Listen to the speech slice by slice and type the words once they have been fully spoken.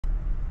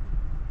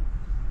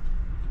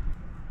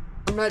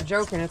I'm not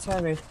joking, it's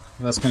heavy.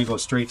 That's going to go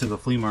straight to the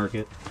flea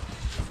market.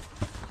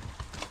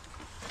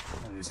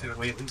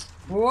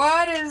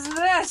 What is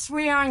this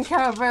we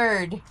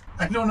uncovered?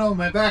 I don't know,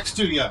 my back's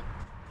to you.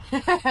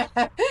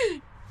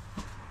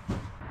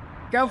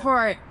 Go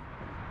for it.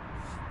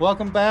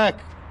 Welcome back.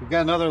 We've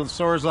got another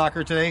storage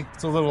locker today.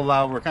 It's a little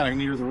loud. We're kind of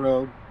near the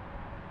road.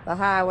 The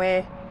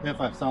highway.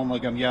 If I sound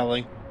like I'm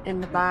yelling. In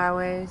the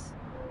byways.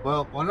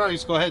 Well, why don't I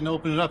just go ahead and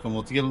open it up and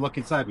we'll get a look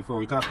inside before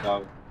we talk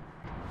about it.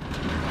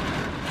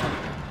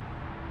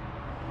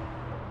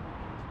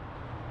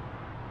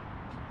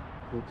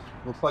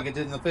 Looks like it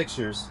did in the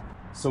pictures.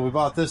 So we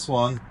bought this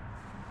one.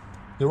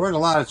 There weren't a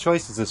lot of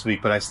choices this week,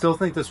 but I still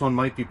think this one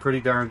might be pretty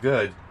darn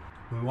good.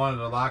 We wanted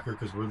a locker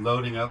because we're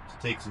loading up to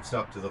take some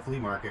stuff to the flea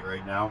market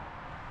right now.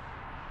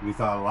 We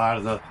thought a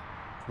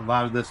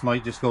lot of this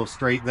might just go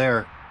straight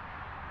there.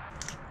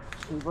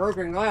 Some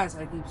broken glass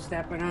I keep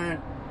stepping on.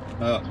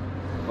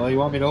 Well, you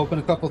want me to open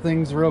a couple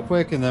things real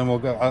quick, and then we'll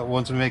go.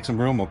 Once we make some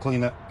room,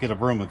 we'll get a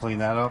broom and clean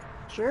that up.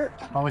 Sure.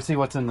 Let me see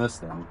what's in this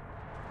thing.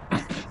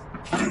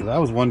 I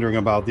was wondering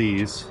about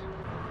these.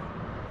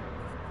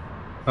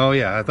 Oh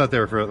yeah, I thought they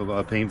were for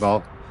a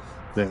paintball.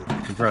 The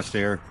compressed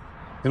air.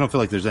 I don't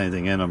feel like there's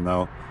anything in them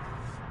though.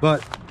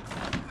 But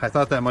I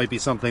thought that might be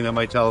something that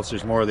might tell us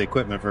there's more of the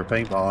equipment for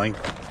paintballing.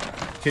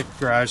 Kit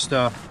garage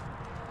stuff.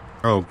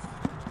 Oh,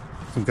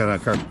 some kind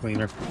of carpet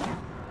cleaner.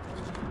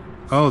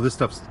 Oh, this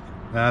stuff's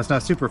it's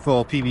not super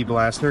full. PB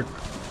blaster.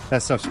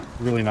 That stuff's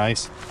really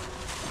nice.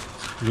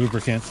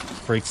 Lubricant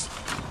breaks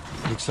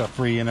stuff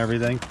free and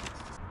everything.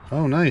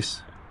 Oh,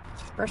 nice.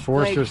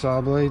 Forester saw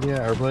blade,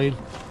 yeah, our blade.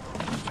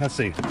 Let's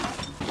see.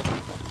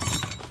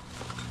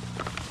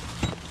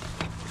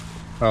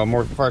 Oh,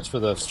 more parts for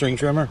the string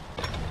trimmer.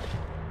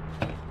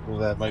 Well,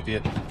 that might be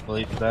it.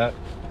 Blade for that.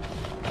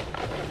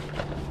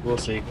 We'll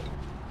see.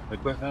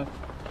 Equipment.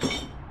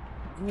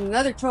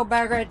 Another tote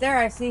bag right there,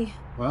 I see.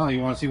 Well, you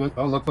want to see what?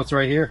 Oh, look what's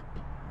right here.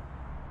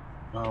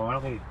 Oh, why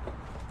don't we?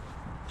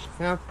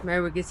 Yeah,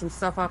 maybe we get some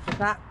stuff off the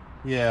top.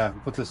 Yeah,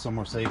 put this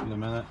somewhere safe in a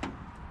minute.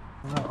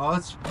 Oh,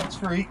 it's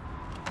free.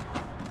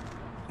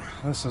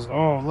 This is,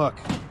 oh look.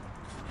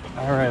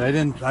 All right,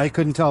 I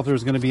couldn't tell if there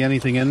was going to be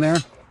anything in there.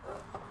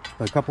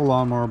 A couple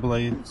lawnmower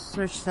blades.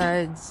 Switch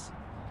sides.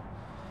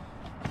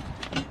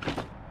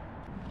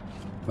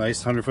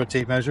 Nice 100-foot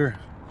tape measure.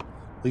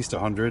 At least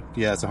 100.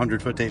 Yeah, it's a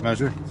 100-foot tape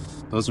measure.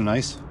 Those are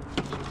nice.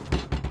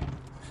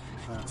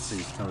 Let's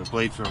see, another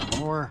blade for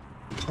more.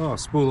 Oh,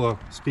 spool of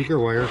speaker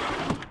wire.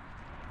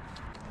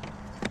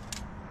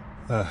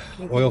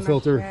 Oil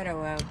filter.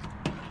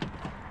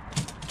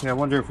 Yeah, I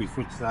wonder if we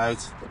switch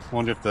sides. I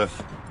wonder if the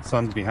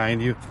sun's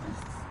behind you.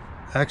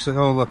 Actually,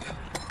 oh look.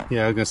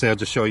 Yeah, I was gonna say I'll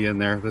just show you in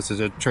there. This is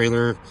a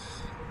trailer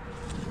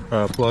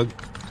plug.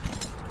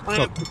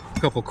 A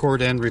couple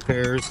cord end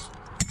repairs.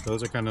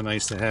 Those are kind of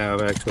nice to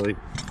have, actually.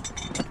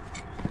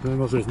 I don't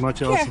know if there's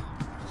much else. Yeah.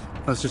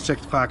 Let's just check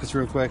the pockets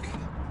real quick.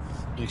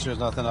 Make sure there's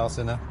nothing else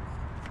in there.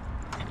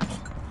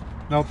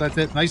 Nope, that's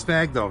it. Nice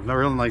bag though. A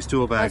real nice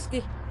tool bag.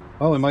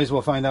 Oh, we might as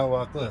well find out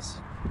about this.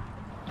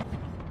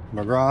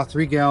 McGraw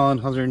 3-gallon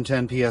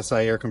 110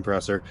 psi air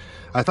compressor.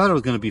 I thought it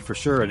was going to be for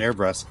sure an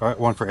airbrush,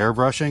 one for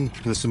airbrushing.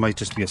 This might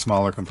just be a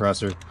smaller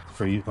compressor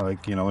for you,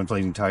 like, you know,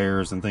 inflating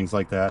tires and things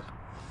like that.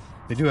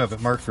 They do have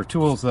it marked for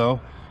tools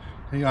though.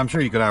 I'm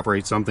sure you could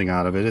operate something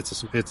out of it.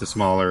 It's a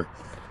smaller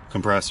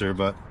compressor,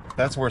 but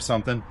that's worth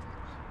something.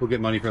 We'll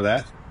get money for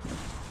that.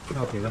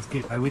 Okay, let's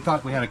get. We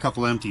thought we had a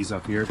couple empties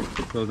up here.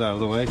 Those out of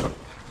the way.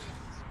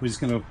 We're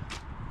just gonna.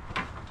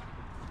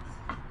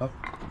 Oh,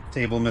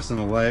 table missing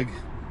a leg.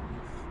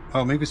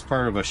 Oh, maybe it's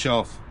part of a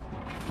shelf.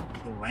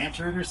 A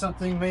lantern or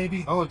something,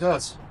 maybe? Oh, it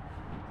does.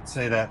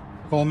 Say that.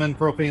 Coleman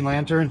propane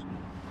lantern.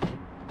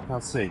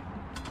 Let's see.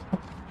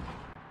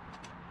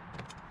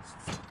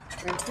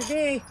 There's the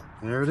day.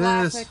 There it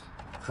Classic.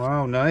 is.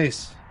 Wow,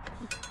 nice.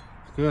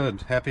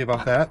 Good. Happy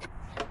about that.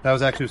 That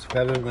was actually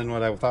better than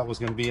what I thought was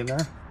going to be in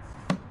there.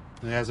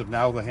 And as of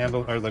now, the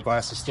handle or the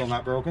glass is still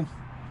not broken.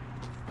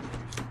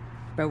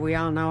 But we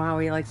all know how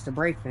he likes to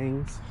break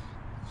things.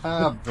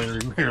 Very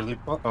rarely.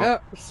 Oh,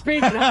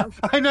 speaking of.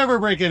 I never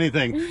break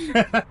anything.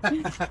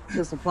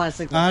 Just a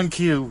plastic. On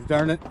cue,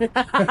 darn it.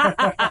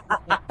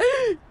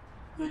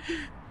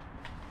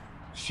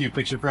 Few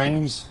picture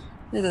frames.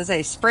 Does it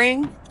say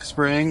spring?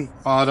 Spring,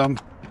 autumn,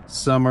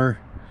 summer,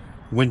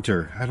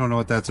 winter. I don't know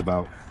what that's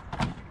about.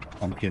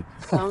 I'm kidding.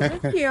 Sounds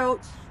cute.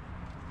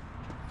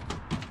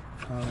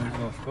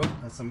 Oh,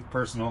 that's some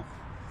personal.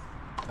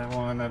 That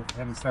one, I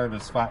haven't started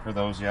a spot for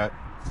those yet.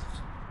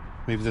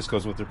 Maybe this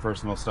goes with their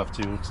personal stuff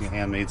too. It's a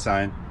handmade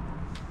sign.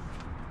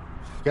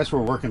 Guess we're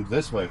working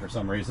this way for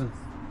some reason.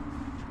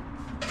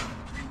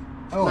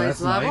 Oh, nice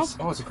that's level. nice.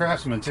 Oh, it's a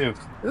Craftsman too.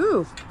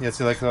 Ooh. Yeah, it's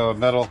like a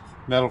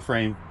metal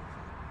frame.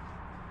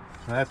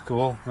 That's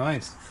cool.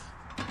 Nice.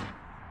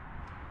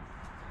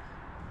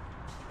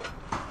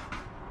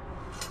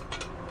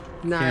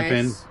 Nice.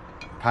 Camping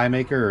pie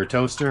maker or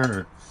toaster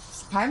or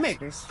pie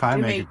makers. Pie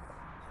maker.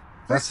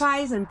 That's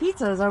pies and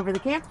pizzas over the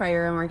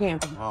campfire and we're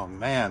camping. Oh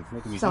man,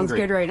 making me sounds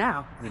hungry. Good right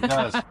now. It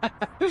does.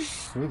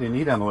 We didn't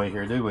eat on the way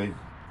here, did we?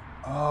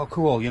 Oh,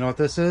 cool. You know what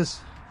this is?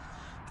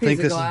 I Piece think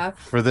of this glass. is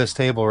for this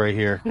table right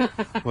here,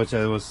 which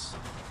I was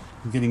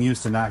getting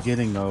used to not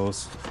getting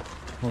those.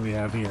 What do we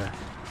have here?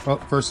 Oh,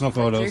 personal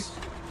photos.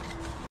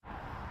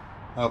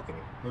 Okay,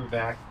 we're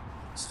back.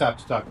 Stop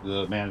to talk to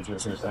the manager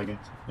for a second.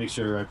 Make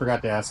sure, I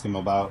forgot to ask him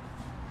about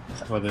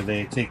whether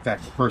they take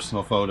back the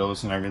personal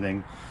photos and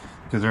everything,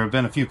 because there have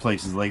been a few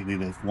places lately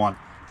that want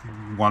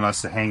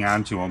us to hang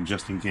on to them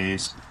just in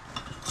case.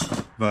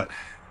 But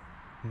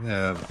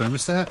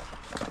thermostat,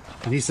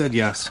 and he said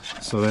yes,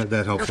 so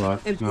that helps a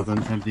lot.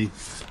 Nothing empty.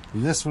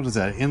 And this, what is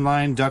that?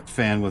 Inline duct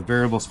fan with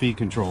variable speed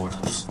controller.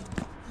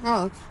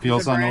 Oh,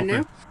 feels brand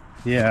unopened.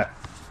 new? Yeah,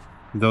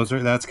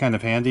 that's kind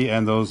of handy,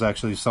 and those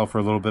actually sell for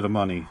a little bit of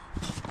money.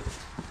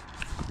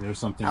 There's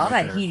something. All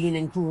right that there. heating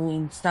and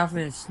cooling stuff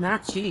is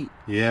not cheap.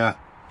 Yeah.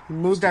 We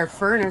moved our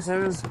furnace. It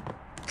was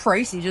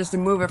pricey just to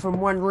move it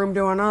from one room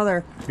to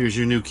another. Here's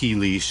your new key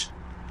leash.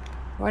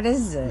 What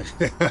is it?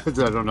 I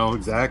don't know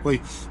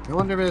exactly. I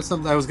wonder if it's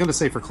something. I was going to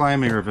say for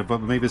climbing,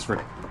 but maybe it's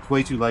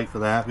way too light for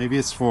that. Maybe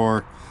it's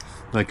for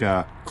like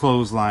a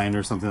clothesline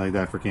or something like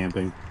that for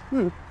camping.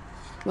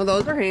 Well,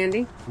 those are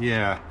handy.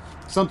 Yeah,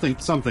 something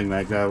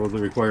like that. Well,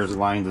 it requires a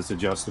line that's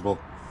adjustable.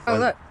 Oh,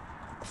 look.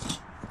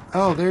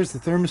 Oh, there's the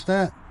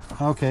thermostat.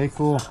 Okay,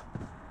 cool.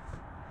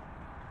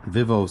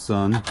 Vivo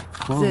Sun.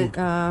 Is it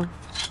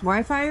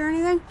Wi-Fi or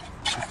anything?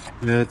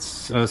 It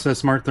says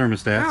smart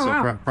thermostat, Oh, so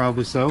wow.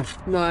 probably so.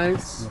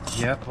 Nice.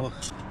 Yep.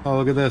 Oh,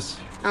 look at this.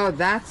 Oh,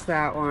 that's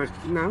that one.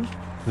 No?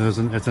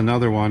 It's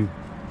another one.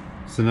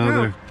 It's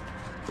another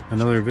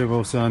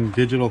Vivo Sun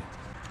digital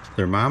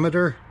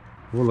thermometer.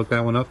 We'll look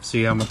that one up,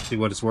 see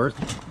what it's worth.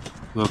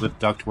 A little bit of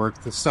duct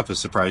work. This stuff is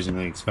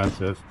surprisingly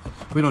expensive.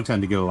 We don't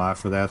tend to get a lot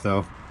for that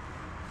though.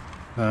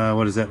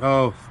 What is that?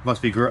 Oh,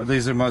 must be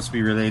must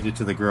be related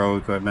to the grow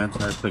equipment.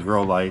 That's the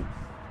grow light.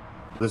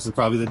 This is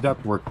probably the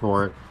duct work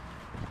for it.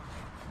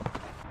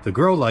 The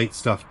grow light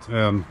stuff,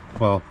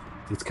 well,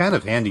 it's kind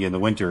of handy in the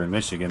winter in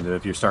Michigan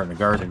if you're starting a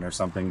garden or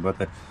something, but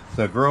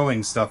the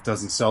growing stuff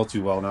doesn't sell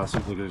too well now,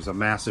 simply there's a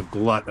massive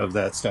glut of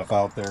that stuff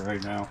out there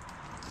right now.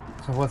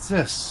 So what's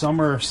this?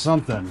 Summer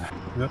something.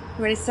 Yep.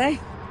 What do you say?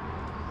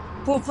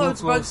 Pool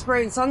floats, bug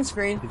spray, and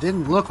sunscreen. It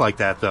didn't look like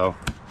that though.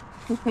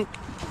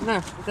 No,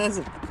 it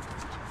doesn't.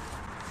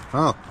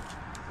 Oh.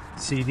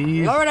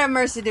 CDs. Lord have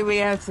mercy, do we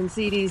have some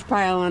CDs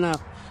piling up.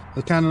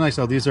 They're kind of nice.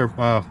 Oh, these are,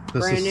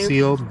 this Brand is new?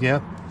 sealed.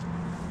 Yep.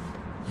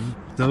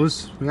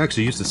 Those, we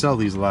actually used to sell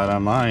these a lot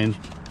online.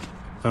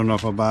 I don't know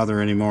if I'll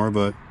bother anymore,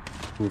 but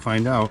we'll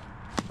find out.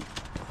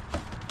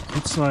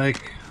 Looks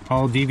like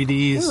all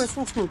DVDs. Ooh, what's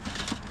this one?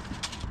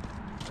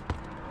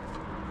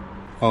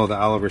 Oh, the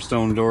Oliver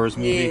Stone Doors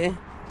movie. Yeah.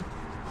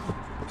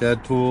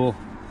 Deadpool.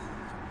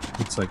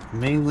 Looks like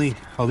mainly,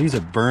 oh, these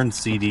are burned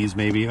CDs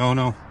maybe. Oh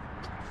no.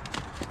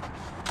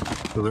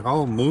 So they're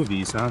all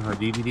movies, huh? Or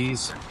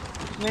DVDs?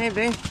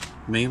 Maybe.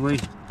 Mainly.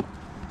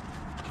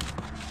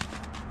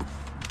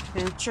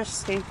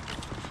 Interesting.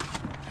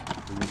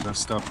 That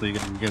stuff, so you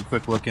can get a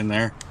quick look in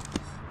there.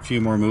 A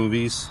few more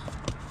movies.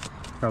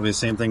 Probably the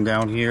same thing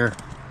down here.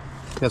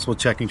 Guess we'll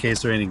check in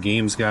case there are any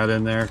games got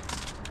in there.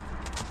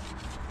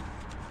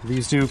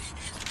 These two,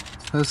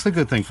 that's a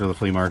good thing for the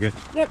flea market.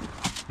 Yep.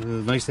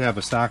 Nice to have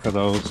a stock of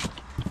those.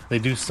 They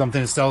do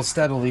something to sell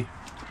steadily.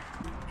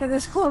 Got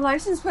this cool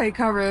license plate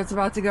cover that's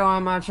about to go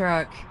on my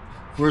truck.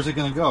 Where's it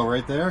gonna go?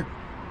 Right there?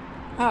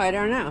 Oh, I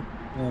don't know.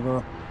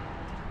 Go.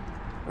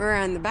 We're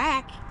on the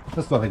back.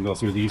 Let's go ahead and go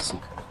through these.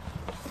 What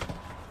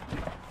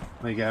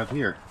do you got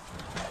here?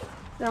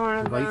 That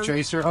one of Light them.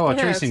 tracer? Oh, a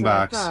Yeah, tracing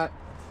that's what I box.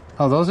 thought.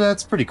 Oh,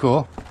 that's pretty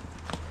cool.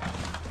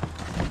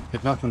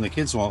 If nothing, the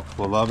kids will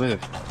love it.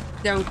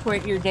 Don't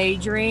quit your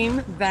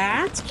daydream.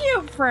 That's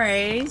cute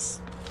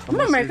phrase. I'm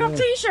gonna make up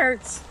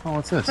t-shirts. Oh,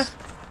 what's this?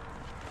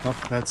 Oh,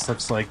 that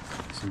looks like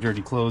some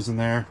dirty clothes in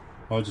there.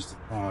 Oh, just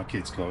a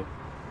kid's coat.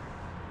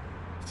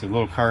 It's a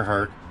little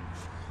Carhartt.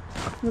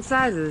 What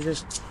size is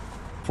it?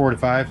 4 to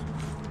 5.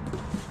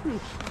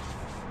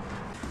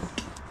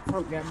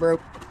 Oh, got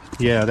broke.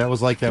 Yeah, that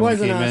was like that when it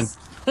came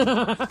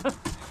Wasn't us.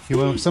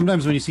 in.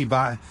 Sometimes when you see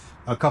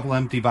a couple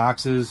empty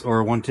boxes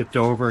or one tipped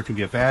over, it can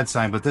be a bad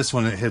sign. But this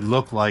one, it had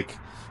looked like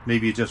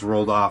maybe it just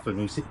rolled off,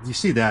 and you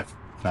see that,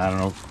 I don't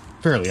know,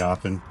 fairly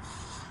often.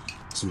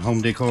 Some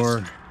home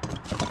decor.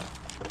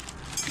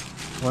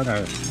 What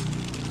a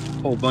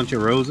whole bunch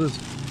of roses.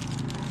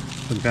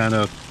 Some kind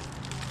of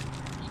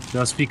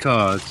just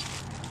because.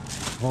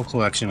 Whole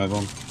collection of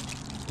them.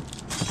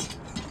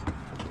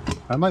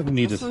 I might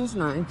need This to. one's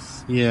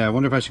nice. Yeah, I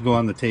wonder if I should go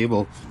on the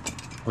table,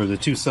 or is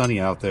it too sunny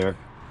out there?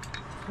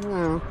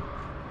 No.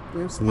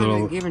 There's kind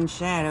Little- of giving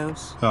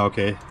shadows. Oh,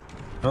 okay.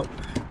 Oh,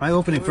 am I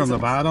opening from the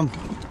bottom?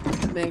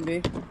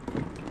 Maybe.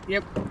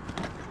 Yep.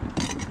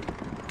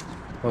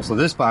 Oh, so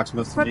this box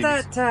must Put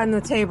that on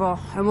the table,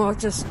 and we'll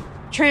just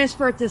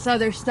transport this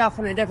other stuff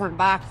in a different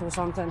box or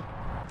something.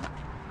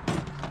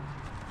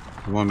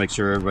 I want to make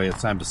sure everybody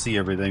has time to see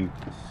everything.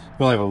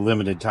 We only have a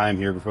limited time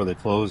here before they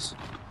close.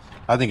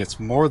 I think it's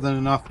more than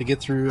enough to get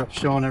through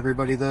showing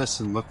everybody this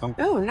and look on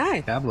Oh,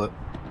 nice. tablet.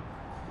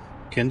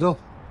 Kindle?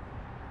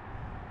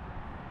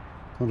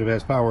 Wonder if it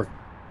has power.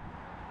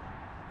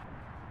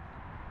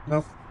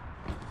 Nope.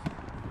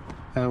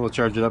 And we'll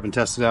charge it up and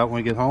test it out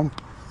when we get home.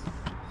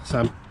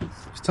 So I'm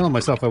just telling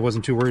myself I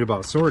wasn't too worried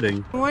about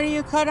sorting. What do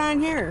you cut on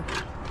here?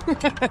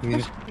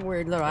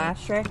 Weird little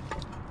ashtray.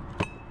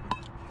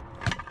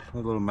 A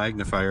little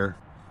magnifier.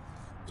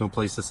 Don't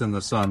place this in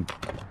the sun.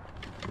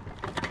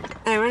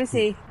 I want to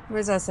see.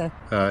 Where's that say?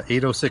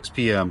 8:06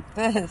 p.m.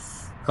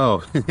 This. Oh.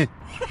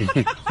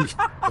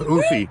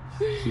 Oofy.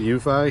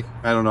 Ufy?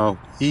 I don't know.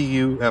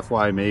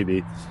 EUFY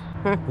maybe.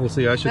 We'll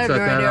see. I should set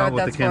that out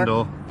with the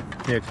Kindle.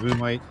 Yeah, because we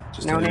might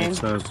just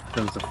depends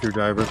the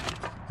screwdriver.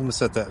 I'm going to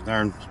set that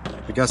darn.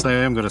 I guess I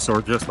am going to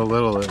sort just a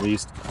little at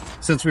least.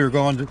 Since we were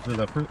going to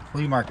the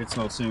flea market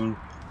so soon,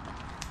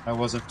 I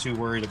wasn't too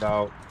worried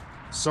about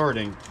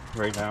sorting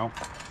right now.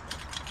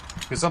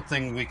 Because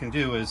something we can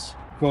do is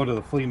go to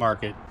the flea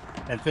market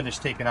and finish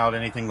taking out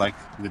anything like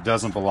that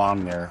doesn't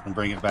belong there and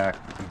bring it back.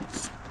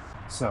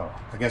 So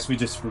I guess we're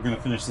going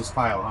to finish this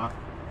pile, huh?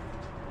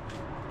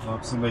 Oh,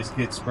 somebody's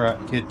kid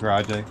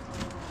project.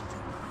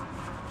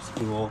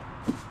 Cool.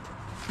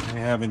 What do we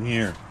have in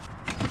here?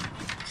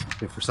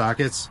 Okay, for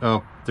sockets.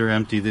 Oh, they're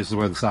empty. This is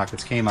where the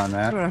sockets came on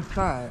that.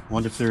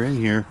 Wonder if they're in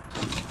here.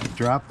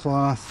 Drop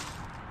cloth.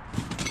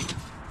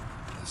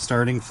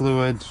 Starting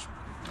fluid.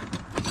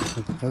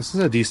 This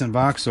is a decent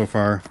box so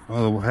far.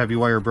 A heavy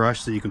wire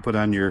brush that you can put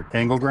on your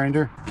angle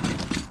grinder.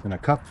 And a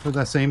cup for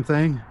the same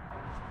thing.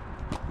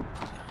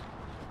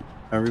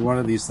 Every one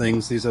of these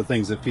things, these are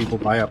things that people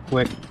buy up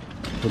quick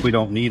if we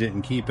don't need it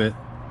and keep it.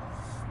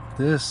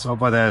 This, oh,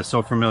 boy, that is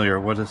so familiar.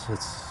 What is it?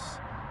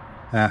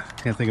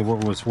 Can't think of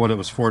what it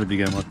was for to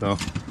begin with, though.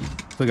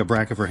 It's like a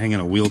bracket for hanging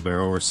a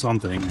wheelbarrow or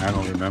something. I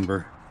don't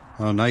remember.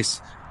 Oh, nice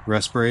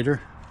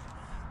respirator.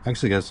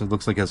 Actually, I guess it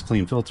looks like it has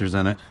clean filters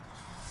in it.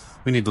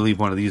 We need to leave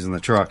one of these in the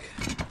truck.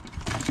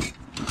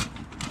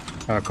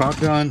 Caulk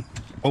gun,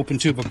 open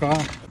tube of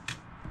caulk,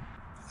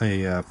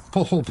 a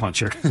pull hole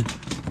puncher.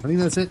 I think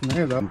that's it in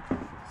there, though.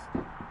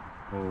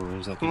 Oh,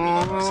 there's that thing.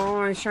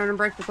 Oh, he's trying to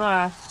break the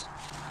glass.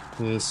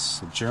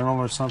 This a journal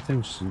or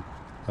something,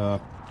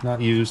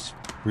 not used.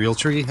 Real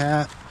tree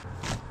hat.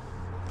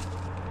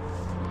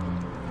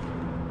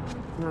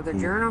 Another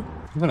journal.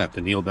 I'm gonna have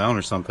to kneel down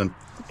or something.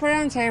 Put it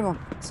on the table.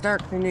 It's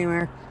dark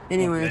anywhere.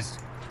 Anyways.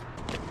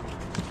 Okay.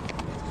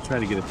 Try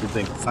to get a few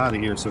things out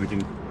of here so we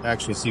can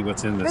actually see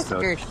what's in this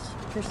stuff.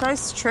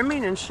 Precise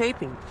trimming and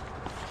shaping.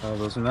 Oh,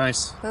 those are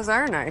nice. Those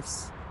are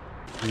nice.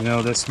 You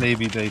know, this may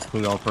be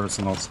basically all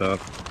personal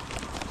stuff.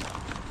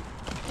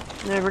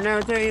 Never know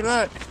until you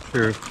look.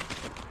 True.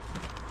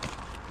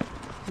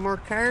 More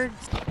cards.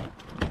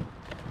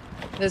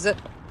 Is it?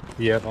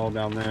 Yep, all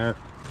down there.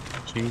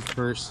 Change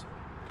purse.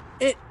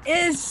 It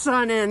is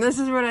sun in. This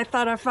is what I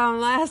thought I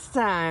found last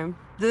time.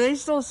 Do they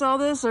still sell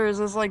this, or is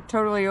this like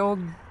totally old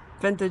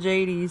vintage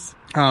 80s?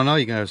 I don't know.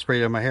 You can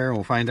spray it on my hair and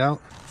we'll find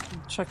out.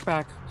 Check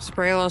back.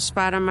 Spray a little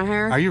spot on my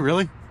hair. Are you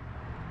really?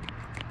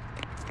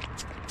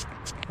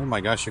 Oh my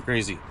gosh, you're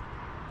crazy.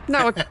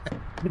 No.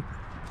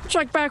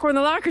 Check back when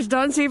the locker's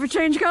done, see if it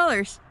changed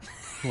colors.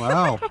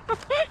 Wow.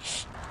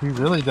 You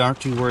really aren't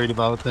too worried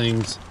about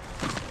things.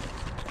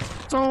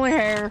 It's only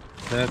hair.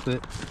 That's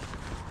it.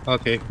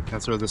 Okay,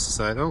 let's throw this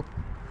aside. Oh.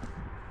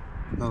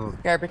 No.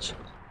 Garbage.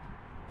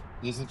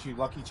 Isn't you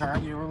Lucky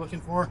Charm you were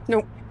looking for?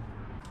 Nope.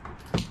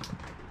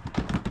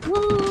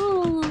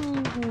 Woo!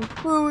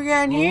 What we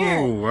got in here?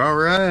 Oh, all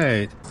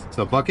right. It's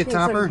a bucket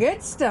topper. Some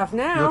good stuff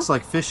now. Looks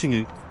like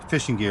fishing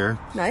gear.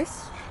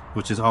 Nice.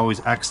 Which is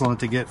always excellent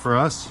to get for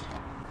us.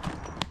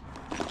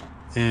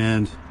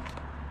 And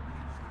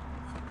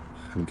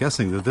I'm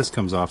guessing that this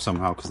comes off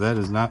somehow because that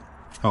is not.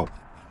 Oh.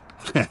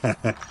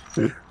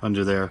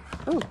 Under there.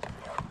 Ooh.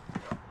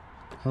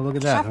 Oh, look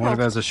at that. I wonder if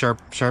it has a sharp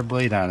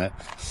blade on it.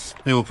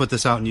 Maybe we'll put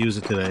this out and use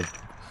it today.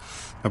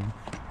 I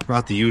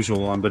brought the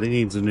usual one, but it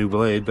needs a new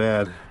blade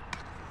bad.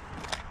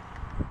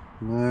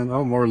 And then,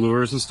 oh, more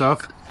lures and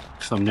stuff.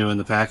 Some new in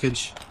the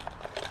package.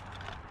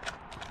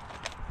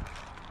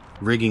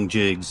 Rigging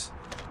jigs.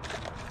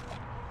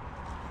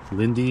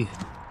 Lindy.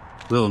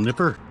 Little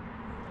nipper.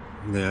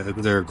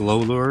 They're glow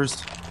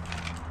lures.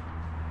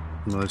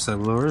 Another set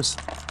of lures.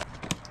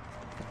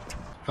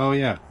 Oh,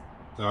 yeah.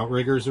 The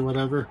outriggers or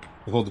whatever.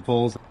 They hold the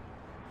poles.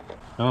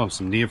 Oh,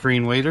 some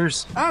neoprene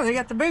waders. Oh, they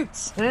got the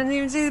boots. I didn't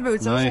even see the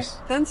boots. Nice.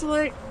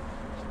 What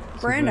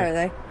brand are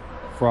they?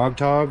 Frog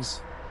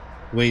Togs.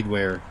 Wade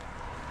wear.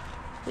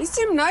 These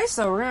seem nice,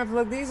 though. We're going to have to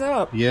look these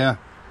up. Yeah.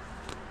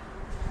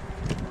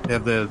 They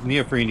have the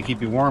neoprene to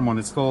keep you warm when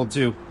it's cold,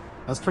 too.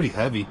 That's pretty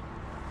heavy.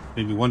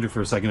 Made me wonder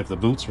for a second if the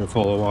boots were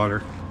full of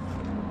water.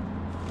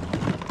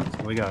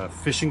 So we got a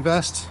fishing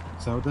vest.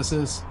 Is that what this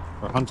is?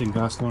 Or hunting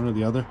vest, one or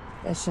the other?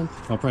 Fishing.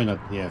 Oh, probably not.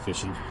 Yeah,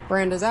 fishing.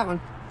 Brand is that one?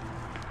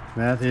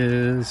 That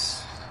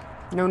is...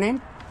 No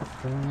name?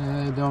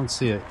 I don't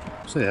see it.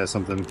 Actually, it has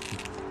something.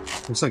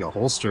 Looks like a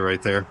holster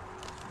right there.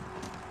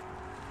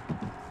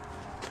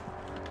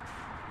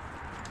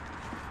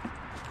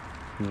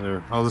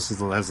 Oh, this has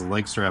a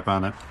leg strap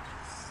on it.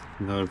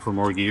 Another for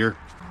more gear.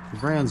 The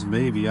brand's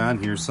maybe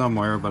on here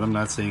somewhere, but I'm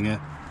not seeing it.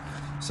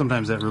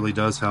 Sometimes that really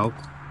does help.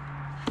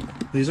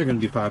 These are going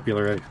to be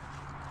popular.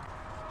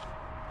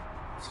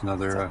 It's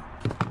another,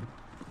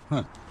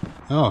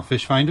 oh,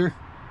 fish finder.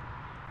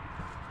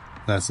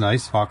 That's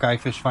nice. Hawkeye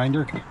fish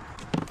finder.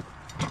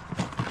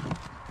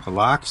 A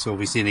lock, so if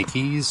we see any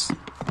keys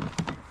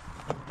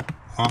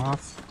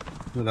off.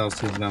 What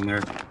else is down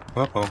there?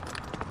 Uh-oh.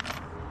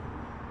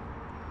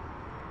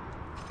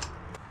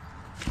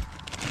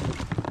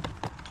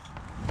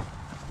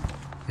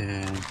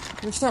 And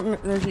There's something.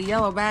 There's a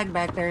yellow bag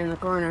back there in the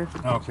corner.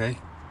 okay.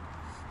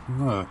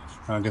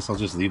 I guess I'll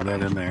just leave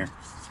that in there.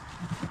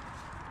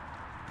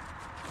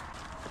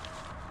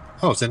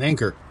 Oh, it's an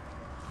anchor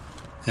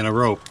and a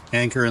rope.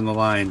 Anchor in the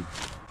line.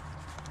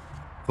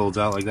 Folds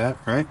out like that,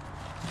 right?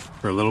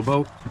 For a little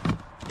boat.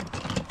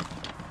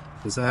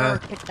 Is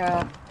that? Or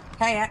a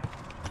kayak.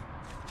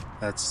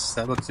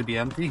 That looks to be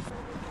empty.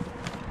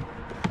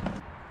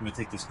 I'm gonna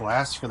take this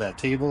glass for that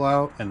table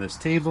out, and this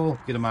table,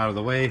 get them out of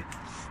the way.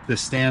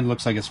 This stand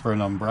looks like it's for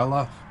an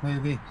umbrella,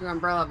 maybe. There's an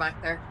umbrella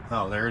back there.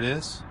 Oh, there it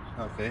is.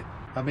 Okay.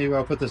 Maybe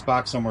I'll put this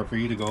box somewhere for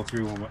you to go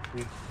through when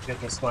we get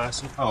this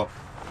glass. Oh,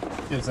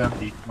 it's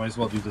empty. Might as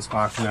well do this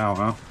box now,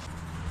 huh?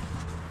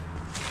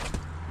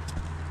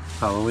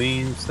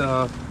 Halloween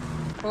stuff.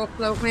 Full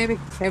float, maybe.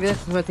 Maybe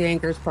this is what the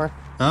anchor's for.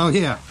 Oh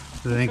yeah,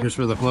 the anchor's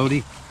for the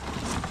floaty,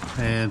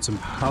 and some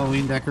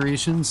Halloween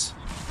decorations.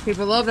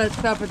 People love that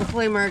stuff at the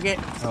flea market.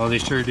 Oh, they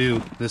sure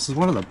do. This is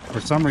one of the, for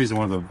some reason,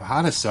 one of the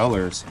hottest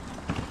sellers.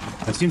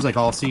 It seems like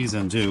all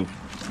season too.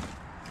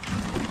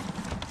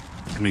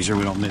 To make sure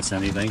we don't miss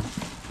anything.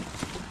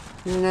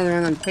 And another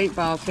one of them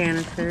paintball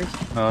canisters.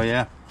 Oh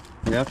yeah.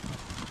 Yep.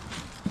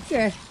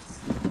 Sure.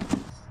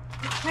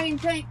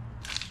 Paint.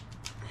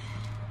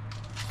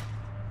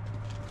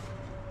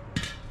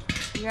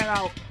 We got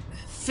about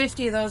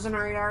 50 of those in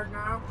our yard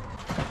now.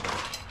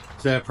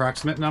 Is that an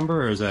approximate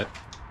number, or is that?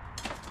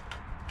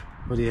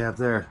 What do you have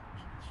there?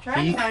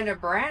 Trying to find a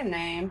brand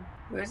name.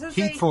 What does this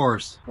Heat say?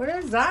 Force. What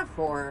is that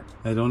for?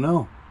 I don't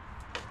know.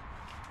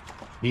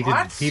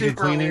 Heated super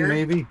cleaning, weird.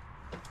 maybe.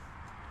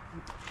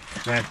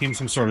 Vacuum,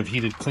 some sort of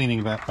heated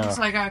cleaning. It's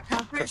like a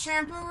carpet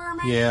shampooer,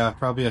 maybe? Yeah,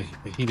 probably a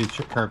heated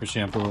carpet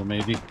shampoo,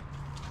 maybe.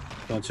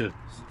 Bunch of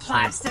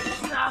Plastic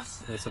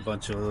stuff. That's a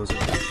bunch of those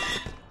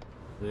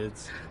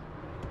lids.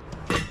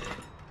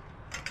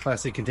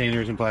 Plastic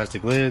containers and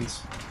plastic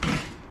lids.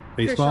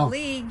 Baseball. Official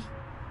League.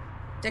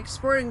 Dick's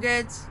Sporting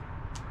Goods.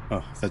 Oh,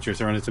 I thought you were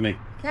throwing it to me.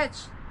 Catch.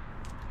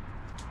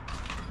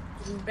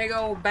 Big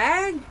old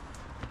bag.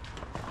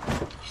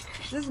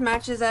 This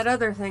matches that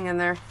other thing in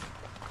there.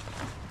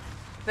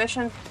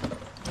 Fishing.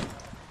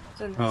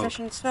 Some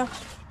fishing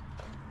stuff.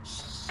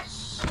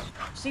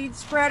 Seed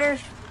spreader.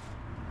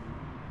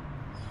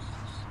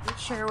 Not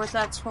sure what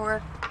that's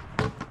for.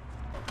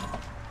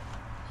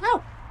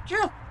 Oh,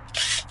 Jill.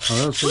 Oh,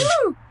 those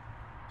Woo!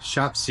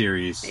 shop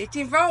series.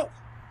 18 volt.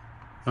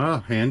 Oh,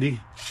 handy.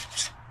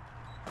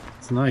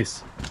 It's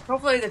nice.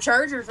 Hopefully the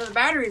charger for the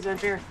batteries in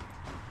here.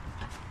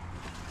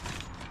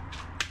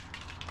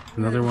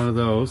 Another one of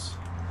those.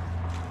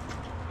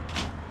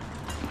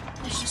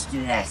 Let's just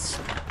do this.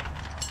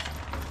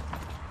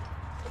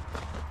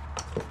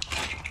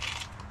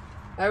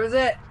 That was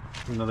it.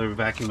 Another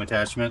vacuum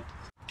attachment.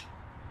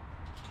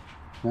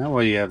 Now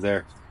what do you have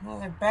there?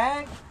 Another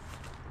bag.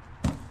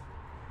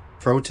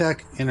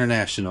 ProTech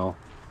International.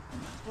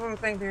 I don't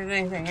think there's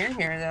anything in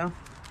here though.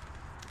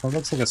 Well, it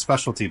looks like a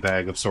specialty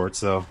bag of sorts,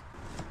 though.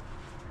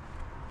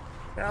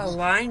 Got a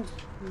line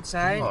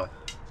inside. Oh.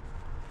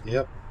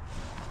 Yep.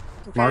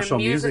 Some kind Marshall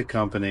of Music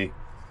Company.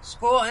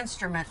 School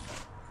instrument.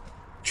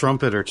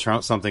 Trumpet or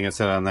something it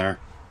said on there.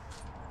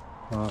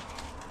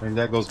 Maybe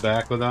that goes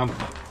back with them.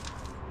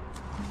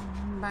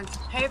 Bunch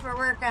of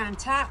paperwork on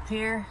top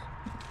here.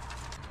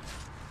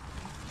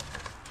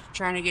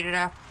 Trying to get it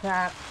off the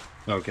top.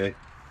 Okay.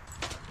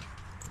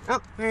 Oh,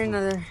 here's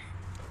another.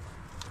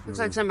 Looks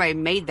like somebody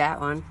made that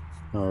one.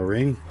 Oh, a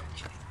ring.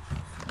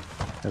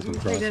 Has some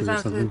Take crosses this or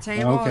off to the something.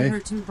 table. Okay. They're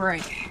too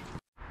bright.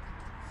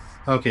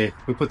 Okay,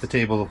 we brought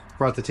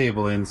the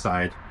table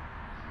inside.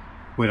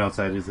 Wait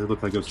outside. Does it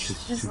look like it was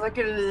Just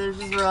looking at it, I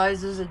just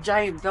realized there's a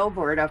giant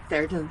billboard up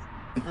there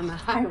on the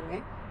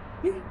highway.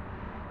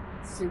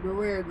 Super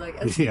weird.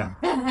 Like, Yeah.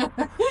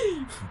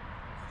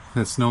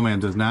 That snowman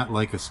does not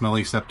like a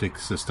smelly septic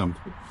system.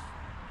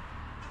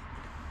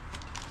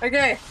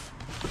 Okay.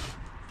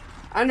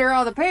 Under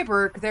all the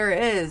paperwork, there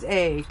is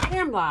a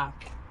cam lock.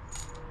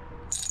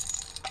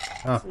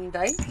 Oh, Some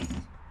dice.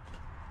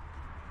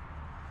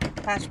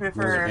 Attachment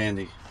those are for.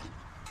 handy.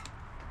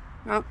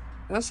 Oh,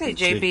 let's say Let's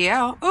see.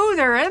 JBL. Oh,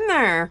 they're in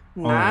there.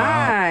 Oh,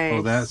 Nice. wow.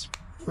 Oh, that's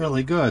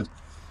really good.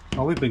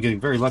 Oh, we've been getting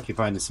very lucky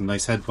finding some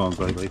nice headphones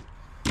lately.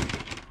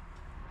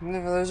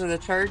 Those are the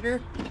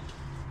charger.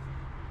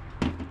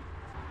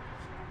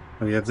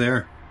 What do you have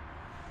there?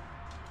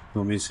 You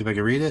want me to see if I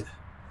can read it?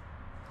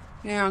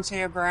 You don't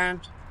see a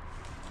brand.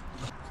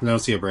 I don't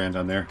see a brand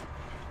on there.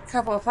 A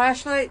couple of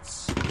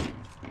flashlights.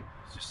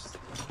 Just-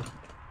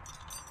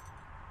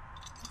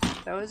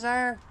 Those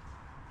are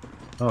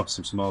Oh,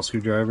 some small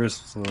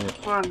screwdrivers.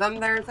 one of them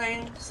there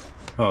things.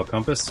 Oh, a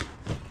compass.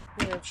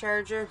 And a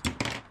charger.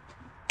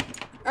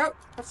 Oh,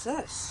 what's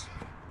this?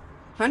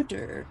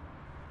 Hunter.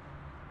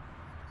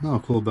 Oh,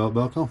 cool belt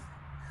buckle.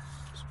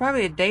 There's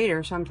probably a date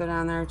or something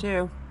on there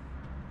too.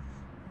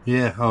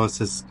 Yeah, oh, it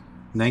says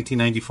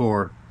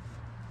 1994.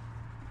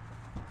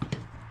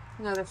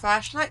 Another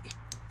flashlight.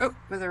 Oh,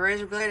 with a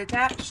razor blade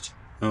attached.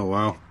 Oh,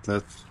 wow.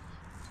 That's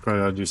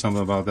probably ought to do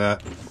something about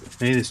that.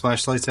 Any of these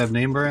flashlights have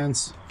name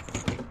brands?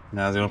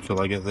 No, they don't feel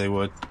like it. They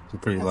would. They're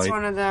pretty That's light.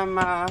 one of them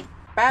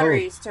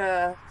batteries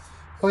to...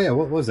 Oh, yeah,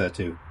 what was that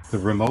too? The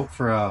remote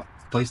for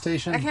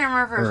PlayStation? I can't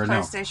remember if it was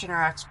no? PlayStation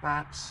or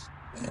Xbox.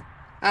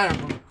 I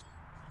don't know.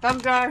 Thumb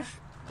drive.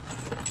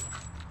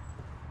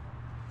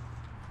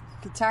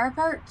 Guitar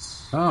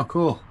parts. Oh,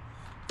 cool.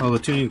 Oh, the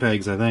tuning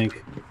pegs, I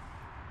think.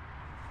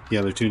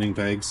 Yeah, they're tuning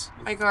pegs.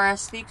 Micro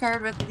SD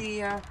card with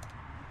the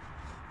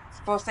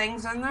both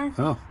things in there.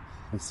 Oh,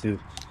 let's see.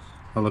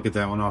 I'll look at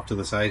that one off to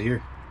the side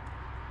here.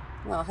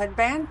 Little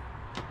headband.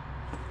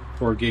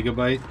 4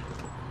 gigabyte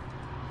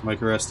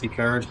micro SD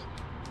card.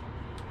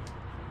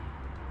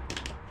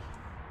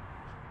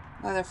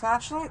 Another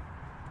flashlight.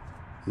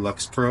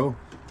 Lux Pro.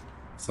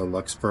 It's a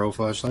Lux Pro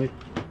flashlight.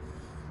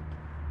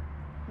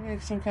 Maybe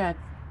some kind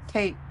of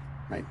tape.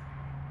 Like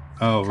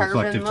oh,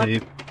 reflective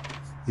tape.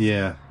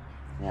 Yeah.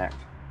 Yeah.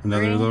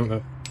 Another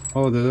little.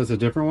 Oh, that's a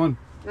different one?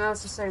 No,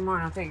 it's the same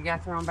one. I think it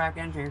got thrown back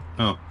in here.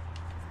 Oh.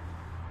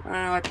 I don't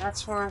know what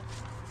that's for.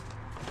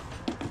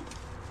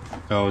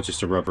 Oh, it's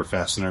just a rubber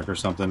fastener or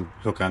something.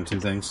 Hook on 2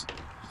 things.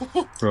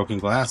 Broken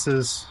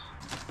glasses.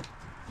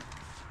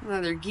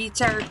 Another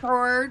guitar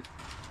cord.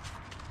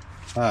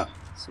 Ah.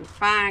 Some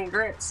fine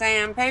grit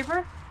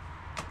sandpaper.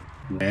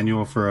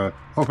 Manual for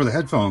for the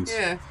headphones.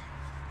 Yeah.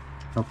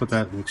 I'll put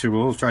that. Make sure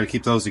we'll try to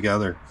keep those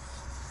together.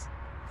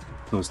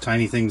 Those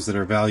tiny things that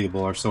are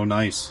valuable are so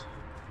nice.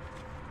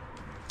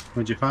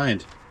 What'd you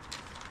find?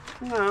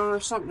 No,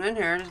 there's something in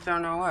here. I just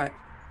don't know what.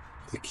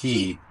 The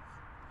key.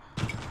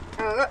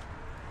 Oh, look.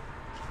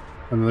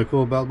 Another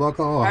cool belt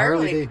buckle. Oh,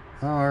 Harley.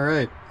 Oh, all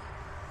right.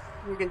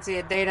 You can see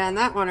a date on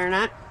that one or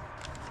not.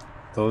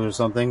 Those are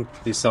something.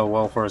 These sell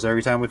well for us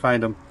every time we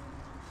find them.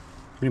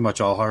 Pretty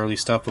much all Harley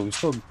stuff, but we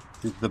sold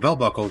the belt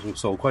buckles. We've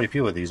sold quite a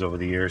few of these over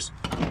the years.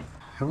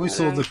 Have we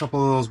sold a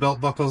couple of those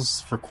belt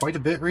buckles for quite a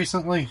bit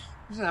recently?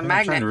 This is a I'm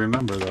magnet. trying to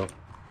remember though.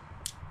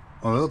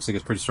 Oh, it looks like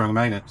it's a pretty strong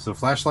magnet. So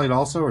flashlight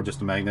also, or just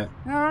a magnet?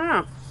 I don't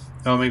know.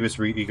 Oh, maybe it's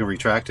you can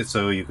retract it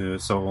so you can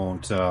it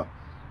won't. Oh,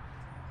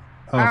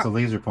 it's a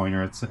laser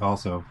pointer. It's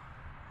also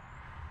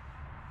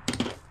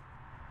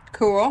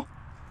cool.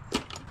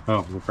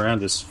 Oh, the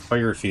brand is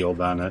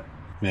Firefield on it.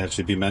 Yeah, it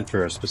should be meant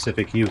for a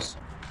specific use.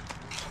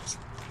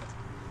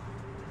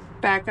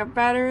 Backup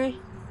battery.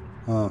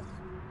 Oh.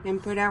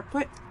 Input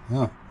output.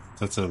 Oh,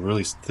 that's a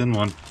really thin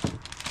one.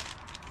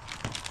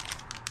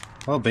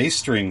 Oh, bass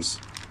strings.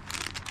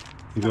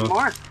 You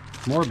go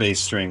more bass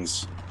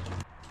strings.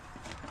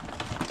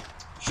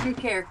 Shoe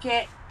care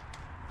kit.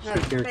 Shoe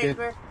care kit.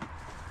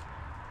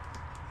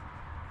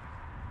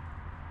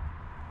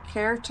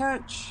 Care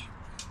touch.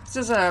 This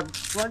is a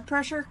blood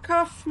pressure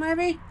cuff,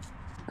 maybe?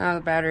 Oh,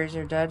 the batteries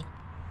are dead.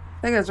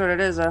 I think that's what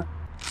it is, though.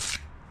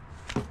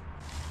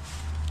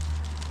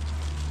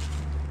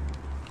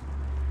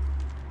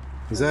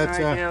 Is that?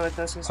 No idea what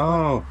this is.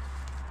 Oh,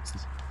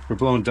 we're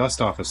blowing dust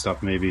off of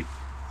stuff, maybe.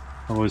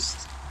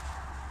 Always.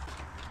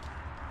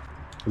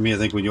 For me, I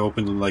think when you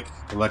open like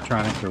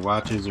electronics or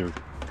watches or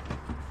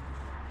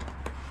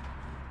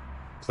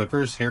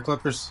clippers, hair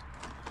clippers.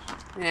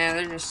 Yeah,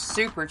 they're just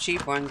super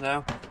cheap ones,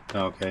 though.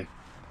 Okay.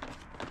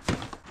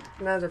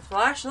 Another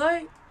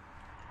flashlight.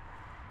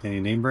 Any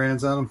name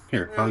brands on them?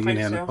 Here, I you can think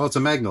hand so. it. Oh, it's a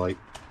Magnolite.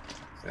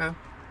 Oh.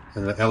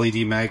 An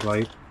LED mag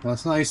light.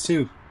 That's nice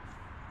too.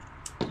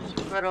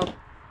 Little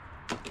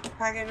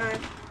pocket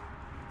knife.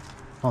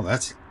 Oh,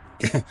 that's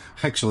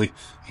actually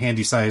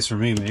handy size for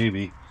me.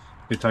 Maybe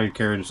get tired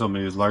carrying so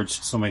many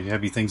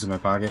heavy things in my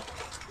pocket.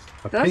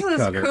 This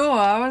is cool.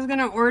 I was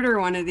gonna order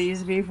one of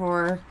these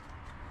before.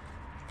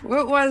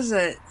 What was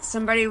it?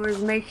 Somebody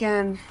was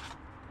making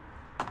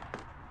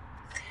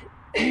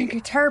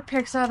guitar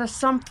picks out of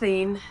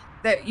something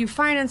that you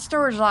find in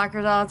storage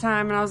lockers all the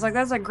time, and I was like,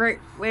 that's a great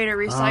way to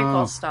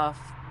recycle stuff.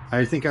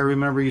 I think I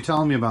remember you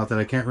telling me about that.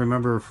 I can't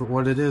remember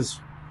what it is.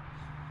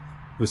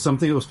 It was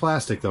something that was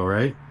plastic, though,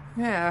 right?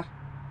 Yeah.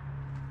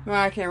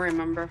 Well, I can't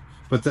remember.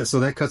 But so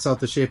that cuts out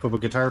the shape of a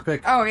guitar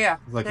pick? Oh, yeah.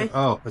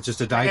 It's just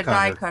a die cutter.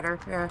 Like a die cutter,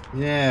 yeah.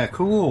 Yeah,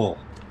 cool.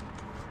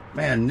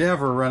 Man,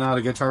 never run out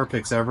of guitar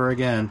picks ever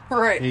again.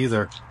 Right.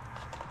 Either.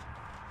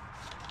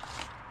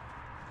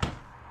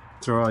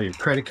 Throw all your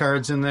credit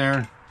cards in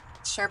there.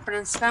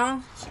 Sharpening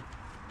stone?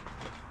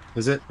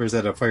 Is it? Or is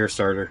that a fire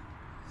starter?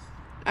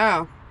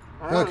 Oh.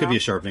 It could be a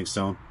sharpening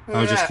stone.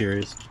 I was just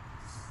curious.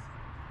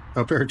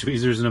 A pair of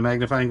tweezers and a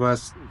magnifying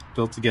glass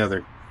built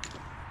together.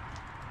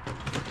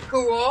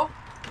 Cool.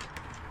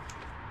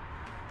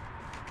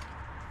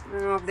 I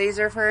don't know if these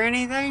are for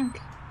anything.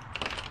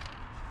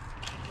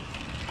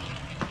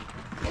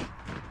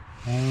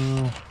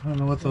 I don't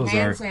know what those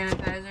are. Hand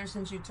sanitizer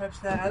since you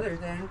touched that other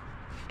thing.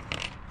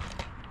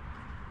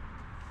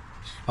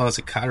 Oh, it's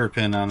a cotter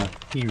pin on a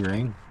key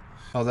ring.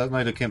 Oh, that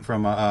might have come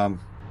from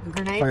A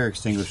grenade? Fire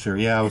extinguisher.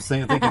 Yeah, I was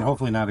thinking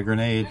hopefully not a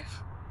grenade.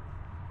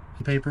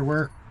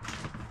 Paperwork.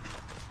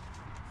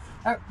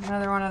 Oh,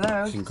 another one of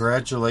those.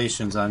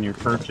 Congratulations on your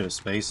purchase,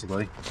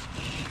 basically.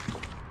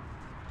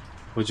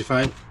 What'd you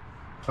find?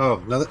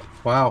 Oh,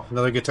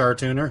 another guitar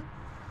tuner.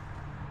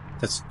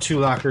 That's 2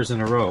 lockers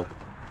in a row.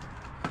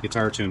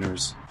 Guitar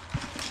tuners.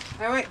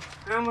 Oh wait,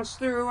 I almost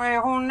threw away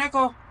a whole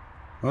nickel.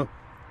 Oh,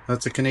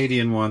 that's a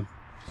Canadian one.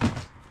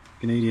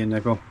 Canadian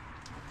nickel.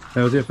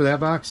 That was it for that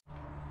box?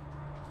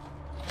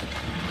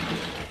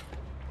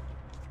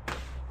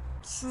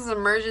 This is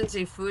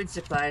emergency food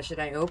supply. Should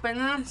I open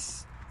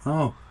this?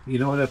 Oh, you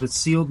know what? If it's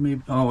sealed,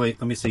 maybe... Oh, wait,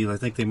 let me see. I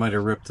think they might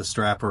have ripped the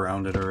strap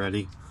around it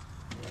already.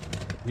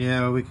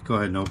 Yeah, we could go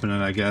ahead and open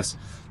it, I guess.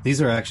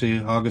 These are actually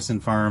Augustin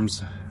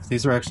Farms.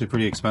 These are actually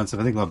pretty expensive.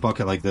 I think a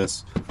bucket like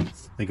this,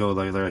 they're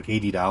like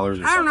 $80 or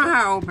something. I don't know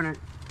how to open it.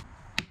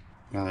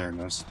 Oh, there it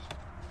goes.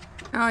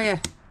 Oh, yeah.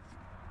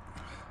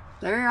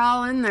 They're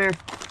all in there.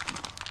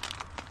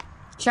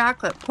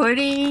 Chocolate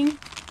pudding.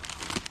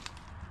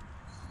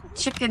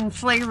 Chicken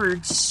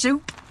flavored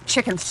soup.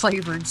 Chicken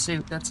flavored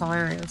soup. That's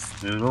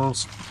hilarious.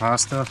 Noodles,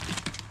 pasta.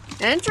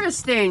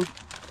 Interesting.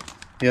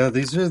 Yeah,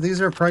 these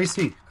are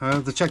pricey. I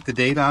have to check the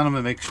date on them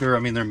and make sure. I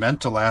mean, they're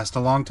meant to last a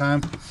long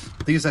time.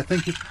 These,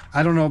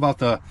 I don't know about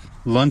the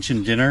lunch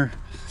and dinner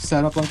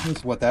setup like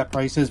this, what that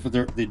price is, but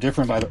they're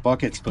different by the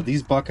buckets. But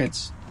these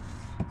buckets,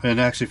 and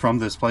actually from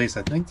this place,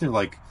 I think they're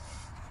like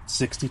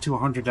 $60 to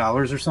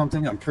 $100 or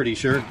something. I'm pretty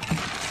sure.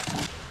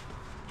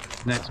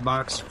 Next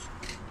box.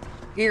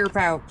 Ear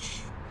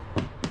pouch.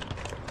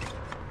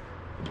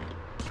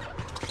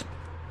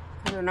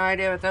 I have no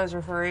idea what those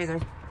are for either.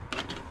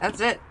 That's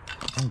it.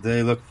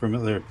 They look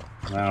familiar.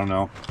 I don't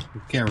know. I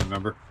can't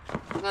remember.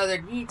 Another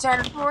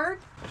guitar cord.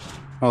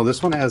 Oh,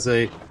 this one has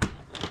a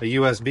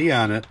USB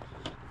on it.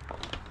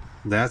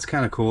 That's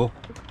kind of cool.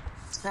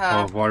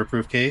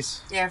 Waterproof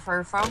case. Yeah, for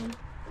a phone.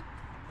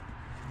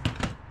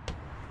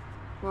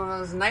 One of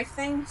those knife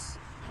things.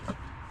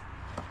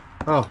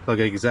 Oh, like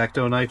an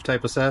X-Acto knife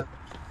type of set.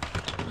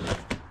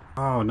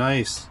 Oh,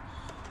 nice.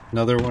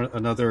 Another one.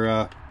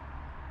 Another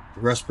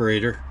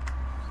respirator.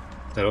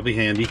 That'll be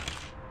handy.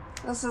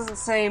 This is the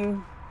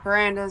same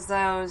brand as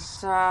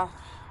those. Oh,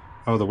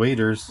 the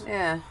waders.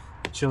 Yeah.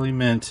 Chili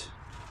mint.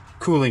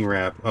 Cooling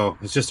wrap. Oh,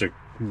 it's just a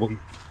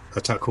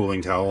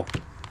cooling towel.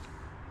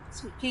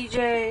 Some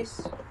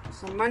PJs.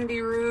 Some Monday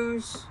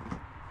Roos.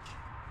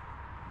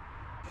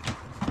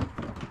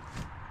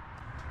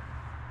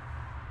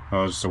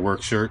 Oh, just a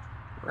work shirt.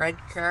 Red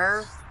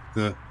car.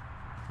 The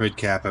red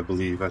cap, I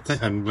believe.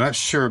 I'm not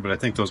sure, but I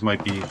think those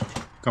might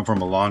come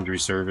from a laundry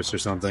service or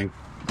something.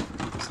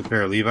 It's a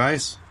pair of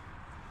Levi's.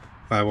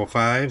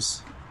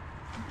 505s.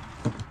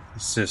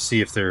 Let's just see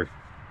if they're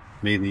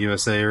made in the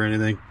USA or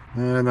anything.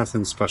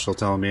 Nothing special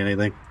telling me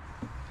anything.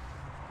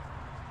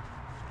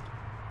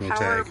 No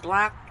Power tag.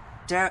 Black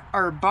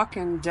or Buck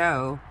and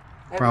Doe.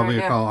 Probably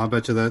a call. I'll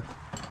bet you that.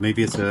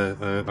 Maybe it's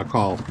a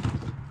call.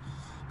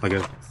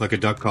 Like a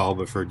duck call,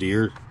 but for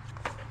deer.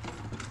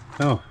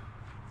 Oh.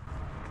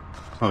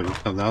 Oh,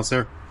 something else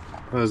there?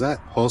 What is that?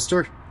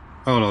 Holster?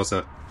 Oh no, it's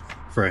a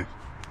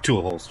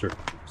tool holster.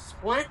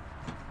 What?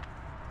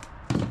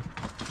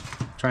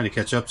 Trying to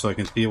catch up so I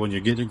can see it when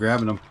you're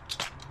grabbing them.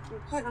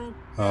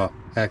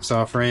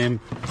 Hacksaw frame.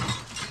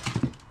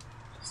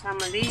 Some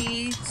of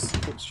these.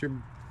 Picture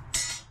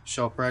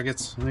shelf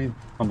brackets. I mean,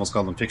 almost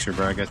call them picture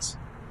brackets.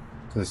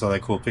 Because I saw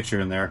that cool picture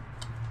in there.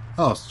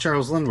 Oh, it's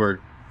Charles Lindbergh.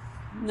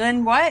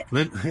 Then what?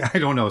 I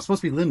don't know. It's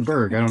supposed to be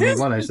Lindbergh. I don't know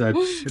what I said.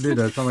 It did.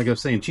 It sounded like I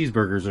was saying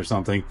cheeseburgers or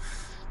something.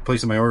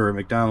 Placing my order at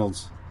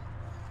McDonald's.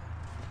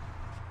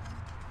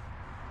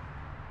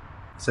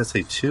 Does that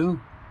say 2?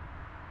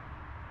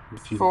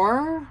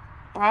 4?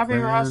 Bobby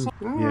Russell?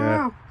 Oh,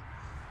 yeah. Wow.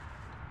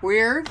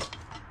 Weird.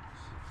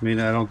 I mean,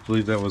 I don't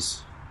believe that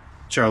was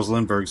Charles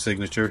Lindbergh's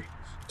signature.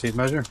 Tape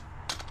measure.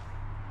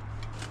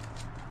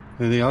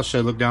 Anything else? Should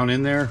I look down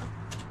in there?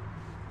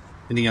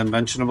 Any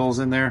unmentionables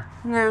in there?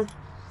 No.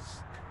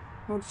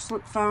 Old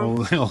flip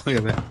phone. Oh, look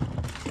at that.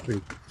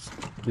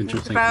 Interesting.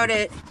 That's about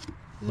it.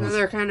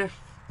 Another kind of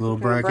little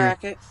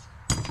bracket.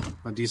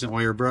 A decent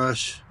wire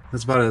brush.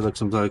 That's about it.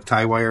 Looks like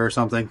tie wire or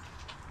something.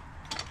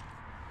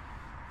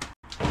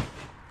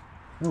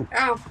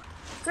 Oh,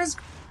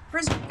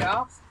 frisbee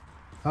golf.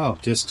 Oh,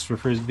 discs for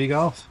frisbee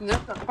golf? There's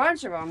a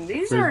bunch of them.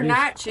 These Frisbees? are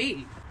not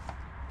cheap.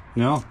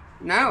 No?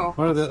 No.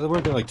 What are they?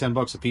 Weren't they like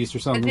 $10 a piece or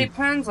something? It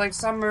depends. Like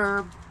some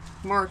are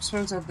more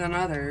expensive than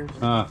others.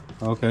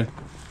 Okay.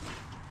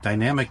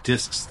 Dynamic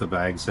discs, the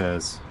bag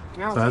says.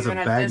 No, So that's a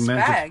bag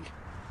meant to- bag.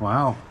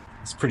 Wow,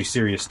 it's pretty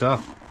serious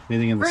stuff.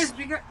 Anything in this?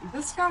 Frisbee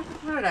this golf?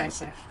 What did I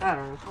say? I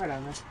don't know.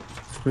 Whatever.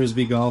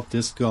 Frisbee golf,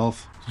 disc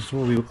golf. That's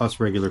what us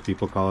regular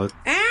people call it.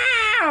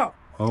 Ow!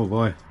 Oh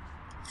boy. Did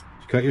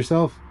you cut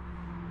yourself?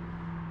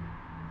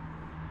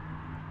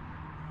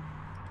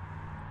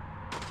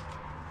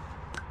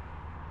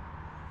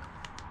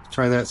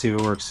 Try that, see if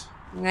it works.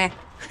 Nah.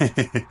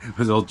 It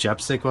was old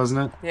chapstick,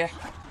 wasn't it? Yeah.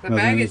 The Nothing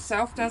bag in-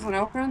 itself doesn't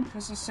open.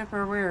 This is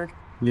super weird.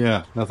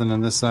 Yeah, nothing on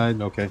this side?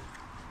 Okay.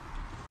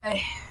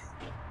 Hey.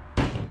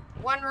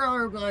 One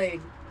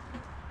rollerblade.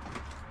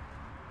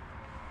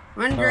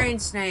 One green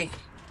snake.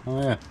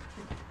 Oh yeah.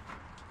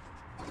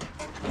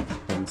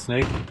 One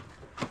snake.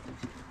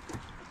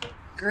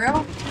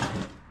 Grill.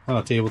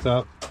 Oh,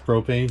 tabletop.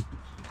 Propane.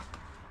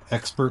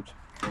 Expert.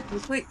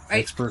 Complete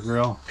Expert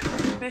grill.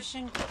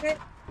 fishing kit.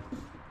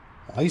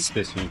 Ice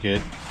fishing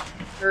kit.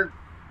 Or,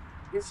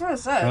 it's what it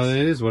says. Oh,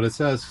 it is what it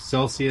says.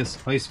 Celsius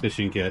ice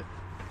fishing kit.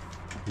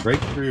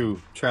 Breakthrough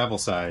travel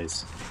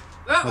size.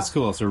 Oh, That's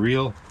cool. It's a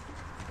real.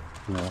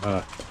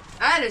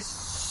 that is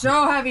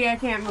so heavy I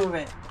can't move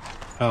it.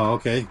 Oh,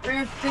 okay. We're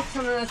gonna pick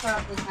some of this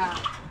off the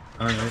top.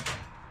 Alright.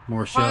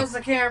 More Pause shelf.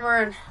 the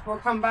camera and we'll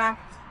come back.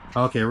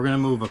 Okay, we're going to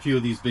move a few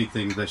of these big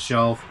things. The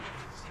shelf.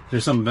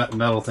 There's some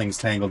metal things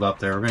tangled up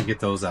there. We're going to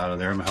get those out of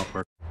there. I'm going to help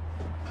her.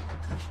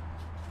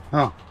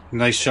 Oh,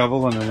 nice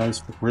shovel and a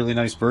really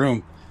nice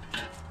broom.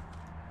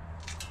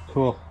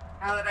 Cool.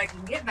 Now that I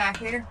can get back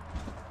here.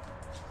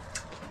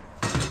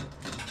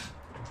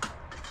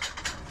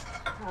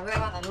 Now we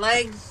have on the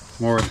legs.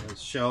 More of the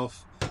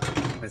shelf.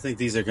 I think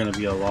these are going to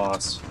be a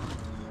loss.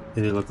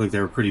 They look like they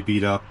were pretty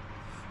beat up.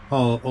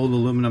 Oh, old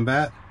aluminum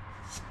bat.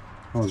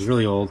 Oh, it's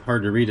really old.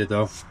 Hard to read it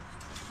though.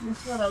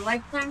 This is a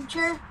lifetime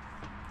chair.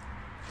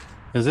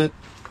 Is it?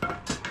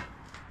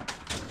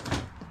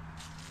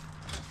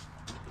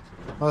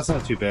 Well, that's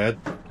not too bad.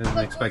 Didn't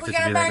expect it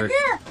to be that great.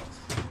 Here.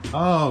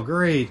 Oh,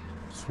 great.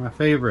 It's my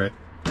favorite.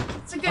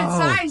 It's a good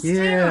size, too.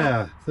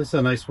 Yeah. This is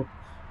a nice one.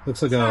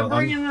 Looks like I'm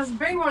bringing this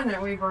big one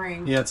that we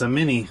bring. Yeah, it's a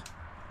mini.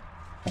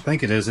 I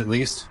think it is, at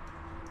least.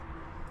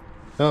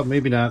 Oh,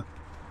 maybe not.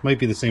 Might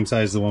be the same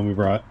size as the one we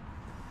brought.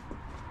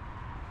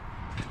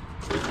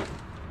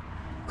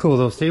 Cool,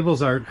 those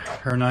tables are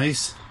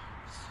nice.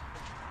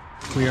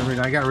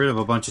 I got rid of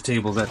a bunch of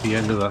tables at the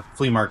end of the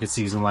flea market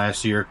season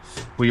last year.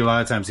 A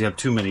lot of times you have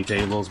too many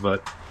tables,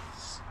 but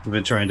we've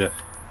been trying to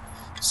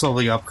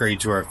slowly upgrade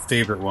to our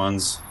favorite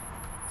ones.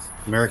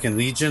 American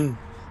Legion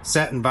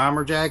satin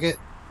bomber jacket.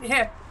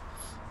 Yeah.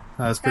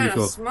 That's pretty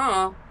cool.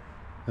 Small.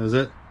 Is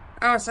it?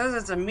 Oh, it says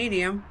it's a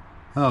medium.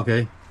 Oh,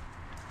 okay.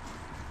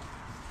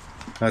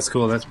 That's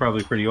cool. That's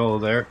probably pretty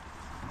old there.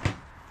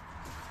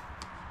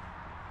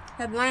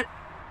 Headlamp.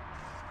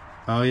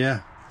 Oh, yeah.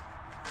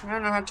 I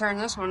don't know how to turn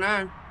this one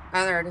on.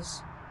 Oh, there it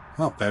is.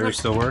 Oh, batteries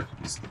still work.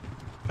 In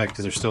fact,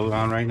 they're still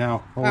on right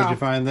now. What would you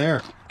find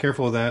there?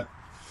 Careful with that.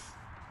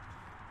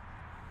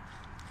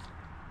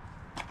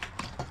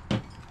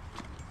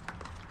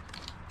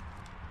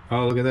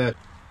 Oh, look at that.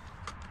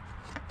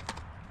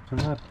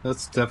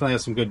 That's definitely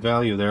has some good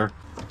value there.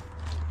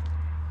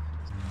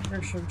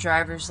 There's your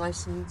driver's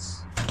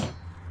license.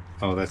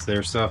 Oh, that's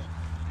their stuff.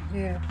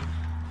 Yeah.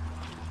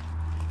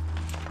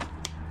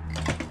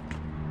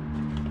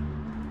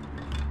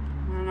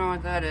 I don't know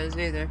what that is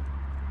either.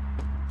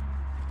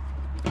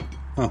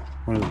 Oh,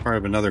 part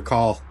of another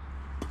call.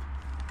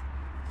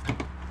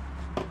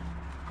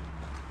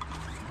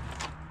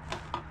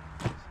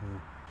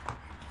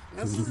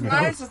 This is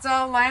nice. It's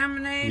all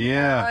laminated.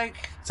 Yeah.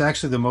 It's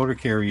actually the motor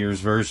carrier's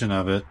version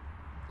of it.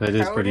 That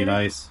is pretty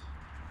nice.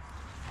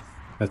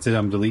 That's it.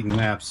 I'm deleting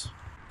maps.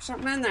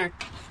 Something in there.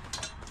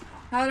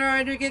 How do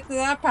I get to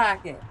that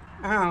pocket?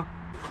 Oh.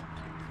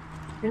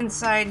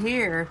 Inside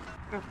here.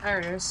 Oh, there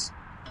it is.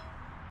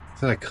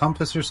 Is that a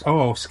compass or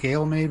oh,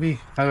 scale maybe?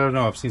 I don't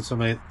know. I've seen so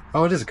many.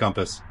 Oh, it is a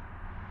compass.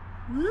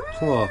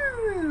 Cool.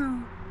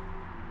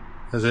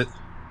 Is it?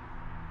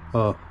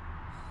 Oh.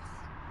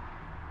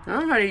 I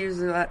don't know how to use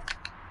that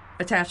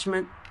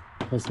attachment.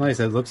 That's nice.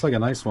 It looks like a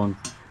nice one.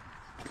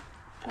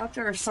 I thought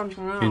there was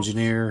something else.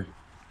 Engineer.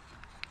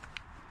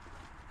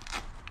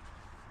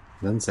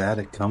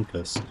 Lensatic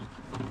compass.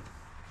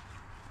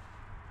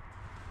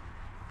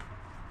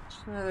 It's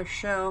another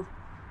show.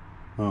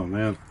 Oh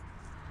man.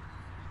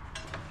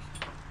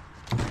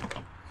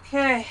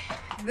 Okay,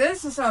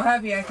 this is so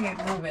heavy I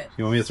can't move it.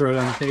 You want me to throw it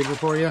on the table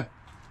for you?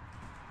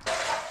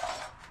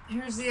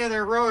 Here's the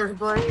other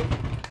rollerblade.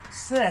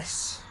 What's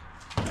this?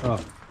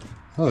 Oh,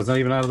 it's not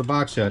even out of the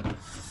box yet.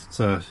 It's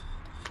a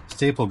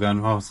staple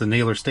gun. Oh, it's a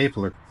nailer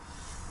stapler.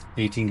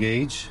 18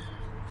 gauge.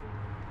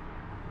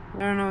 I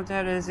don't know what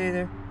that is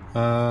either.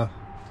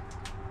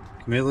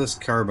 Camillus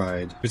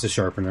carbide. It's a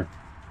sharpener.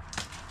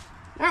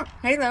 Oh,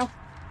 Halo.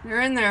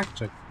 You're in there.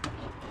 Check.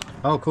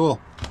 Oh,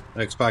 cool.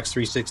 Xbox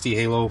 360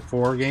 Halo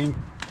 4 game.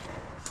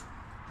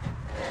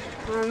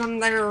 One of them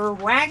there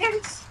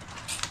wagons?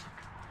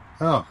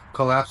 Oh,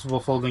 collapsible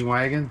folding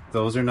wagon.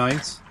 Those are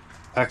nice.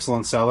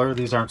 Excellent seller.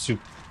 These aren't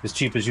as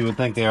cheap as you would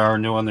think they are.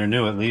 New when they're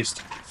new, at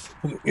least.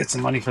 We'll get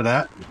some money for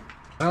that.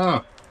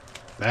 Oh,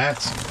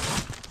 that's...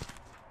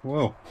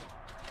 Whoa.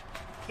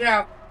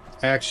 Yeah.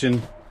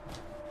 Action.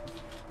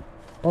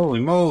 Holy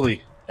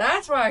moly.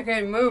 That's why I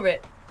couldn't move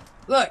it.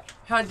 Look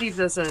how deep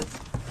this is.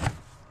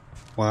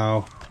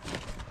 Wow.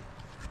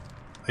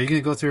 Are you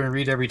going to go through and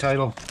read every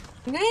title?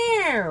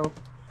 No.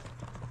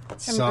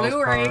 Some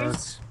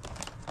Blu-rays.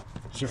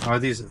 Sure. Are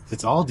these?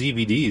 It's all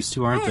DVDs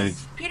too, aren't they?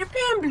 Peter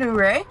Pan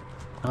Blu-ray.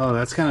 Oh,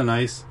 that's kind of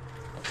nice.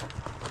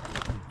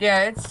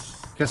 Yeah,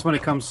 it's... Guess when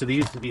it comes to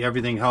these,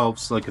 everything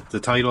helps. Like the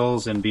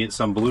titles and be it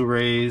some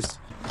Blu-rays.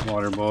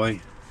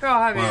 Waterboy.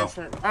 how heavy Wow. is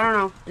it? I don't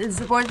know.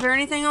 Was there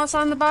anything else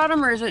on the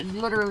bottom, or is it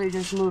literally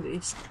just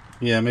movies?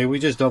 Yeah, maybe we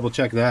just double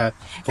check that.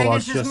 I think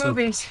it's just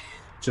movies.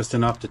 Just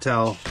enough to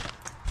tell.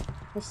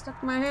 I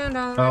stuck my hand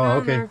on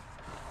okay. there.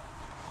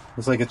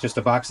 Looks like it's just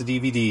a box of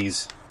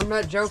DVDs. I'm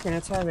not joking,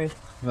 it's heavy.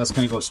 That's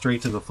going to go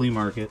straight to the flea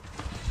market.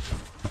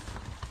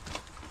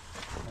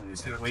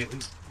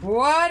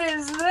 What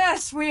is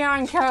this we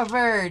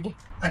uncovered?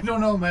 I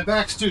don't know, my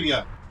back's to you.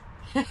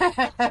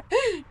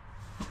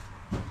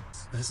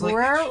 It's like,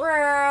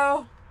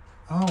 oh,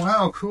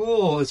 wow,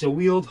 cool. It's a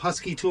wheeled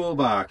Husky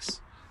toolbox.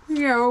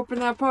 You gotta open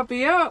that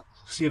puppy up.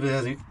 See if it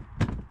has any.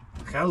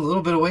 Got a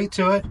little bit of weight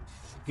to it.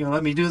 You gonna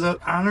let me do the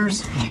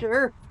honors?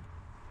 Sure.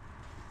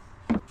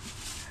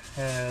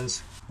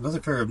 Has another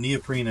pair of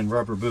neoprene and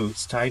rubber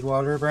boots.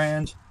 Tidewater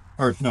brand?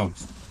 Or, no,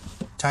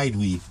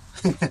 Tideweed.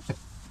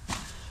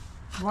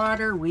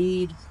 Water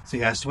weed. See,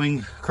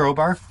 Estwing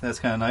crowbar. That's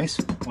kind of nice.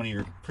 One of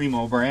your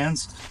primo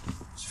brands.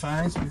 It's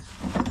fine.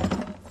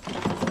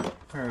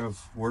 Pair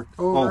of work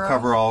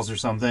coveralls or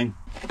something.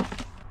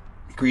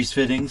 Grease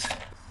fittings.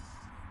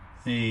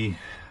 It's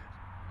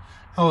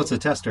a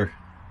tester.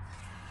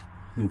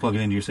 You can plug it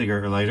into your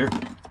cigarette lighter.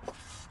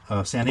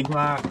 Sanding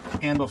block.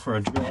 Handle for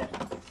a drill.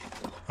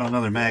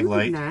 Another mag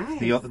light.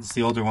 Nice. It's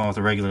the older one with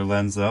a regular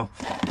lens though.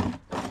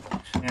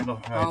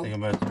 Handle. I think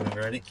I'm about to do it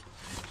already.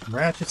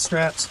 Ratchet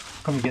straps.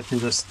 Come and get through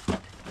this.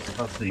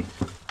 Let's see.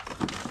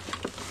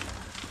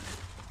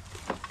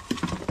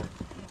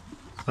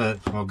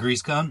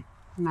 Grease gun.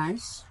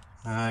 Nice.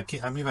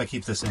 Maybe I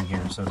keep this in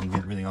here so we can get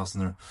everything else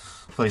in their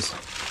place.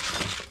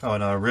 Oh,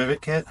 and a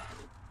rivet kit.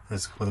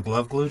 This with a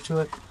glove glued to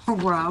it. Oh,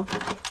 wow.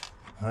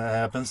 That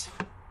happens.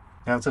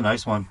 Yeah, it's a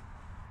nice one.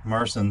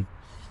 Marson.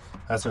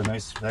 That's a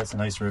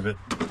nice rivet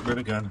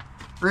gun.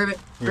 Rivet.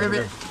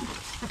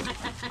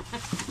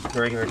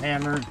 Regular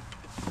hammer.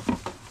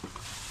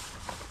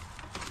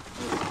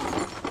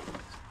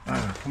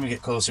 Let me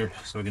get closer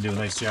so we can do a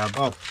nice job.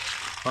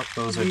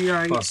 Those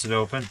are busted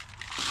open.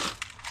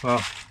 Well,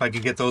 if I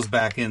could get those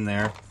back in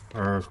there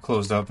or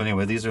closed up.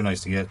 Anyway, these are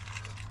nice to get.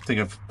 Think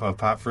of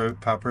pop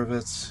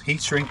rivets,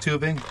 heat shrink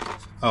tubing.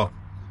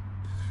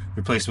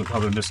 Replaced with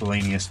other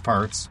miscellaneous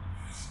parts.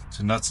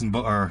 So nuts and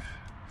or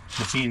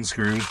machine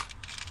screws.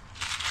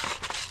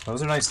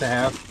 Those are nice to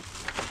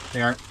have.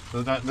 They're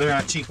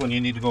not cheap when you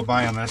need to go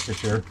buy them. That's for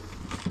sure.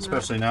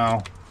 Especially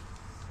now.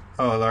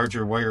 A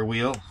larger wire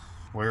wheel,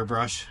 wire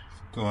brush.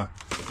 Go on.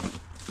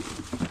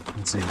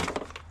 Let's see.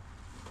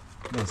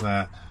 What's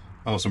that?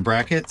 Some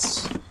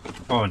brackets.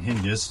 And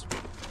hinges.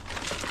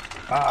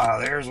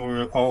 There's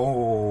where.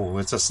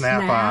 It's a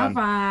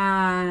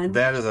snap-on.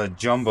 That is a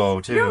jumbo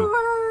too.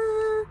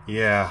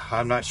 Yeah,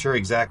 I'm not sure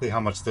exactly how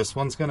much this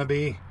one's going to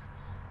be,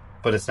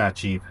 but it's not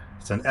cheap.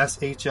 It's an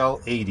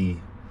SHL 80.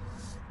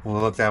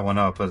 We'll look that one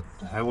up, but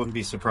I wouldn't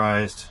be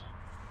surprised.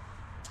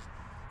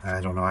 I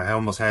don't know. I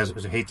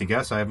hate to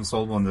guess. I haven't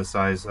sold one this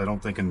size. I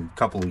don't think in a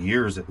couple of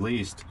years at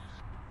least.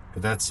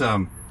 But that's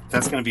going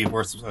to be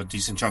worth a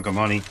decent chunk of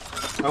money.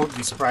 I wouldn't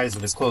be surprised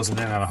if it's closing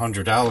in on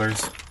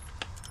 $100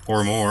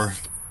 or more.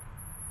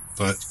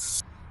 But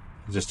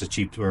just a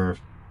cheap or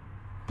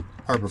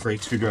Harbor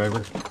Freight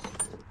screwdriver.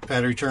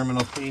 Battery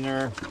terminal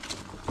cleaner.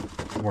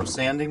 More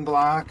sanding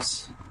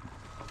blocks.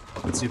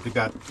 Let's see if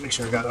make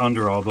sure I got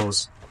under all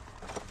those.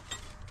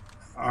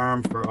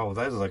 Arm for,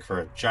 that is like for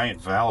a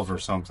giant valve or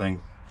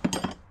something.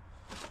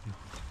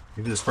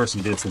 Maybe this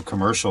person did some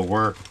commercial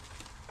work.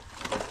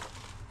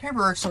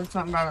 Paperwork's like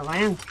something about a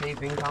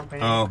landscaping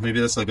company. Oh, maybe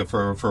that's like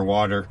for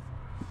water.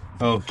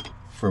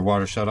 For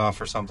water shut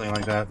off or something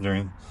like that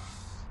during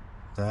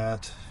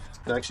that.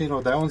 Actually, you know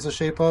what that one's the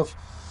shape of?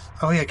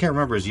 Oh yeah, I can't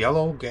remember. Is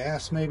yellow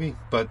gas maybe?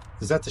 But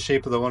is that the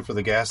shape of the one for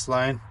the gas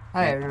line?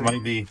 I don't know.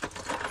 Might be,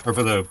 or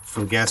for the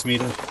gas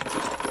meter.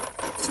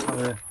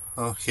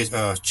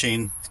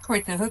 Chain.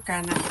 Quite the hook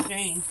on that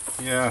chain.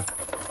 Yeah,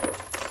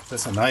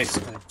 that's a nice.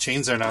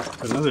 Chains are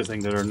not another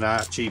thing that are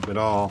not cheap at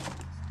all.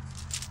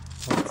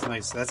 That's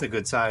nice. That's a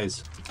good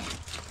size.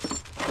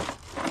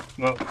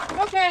 Well,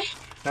 okay.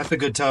 That's a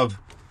good tub.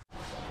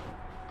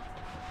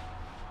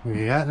 Where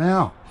you at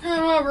now?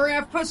 Oh, we're gonna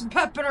have to put some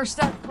pep in our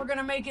stuff. We're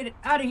gonna make it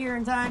out of here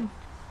in time.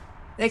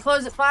 They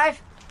close at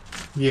 5?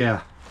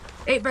 Yeah.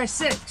 8 by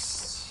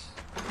 6.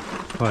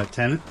 What,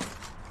 10?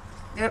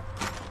 Yep.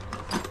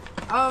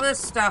 All this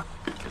stuff.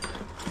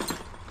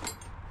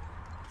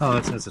 Oh,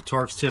 it says a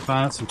Torx tip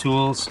on it, some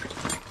tools.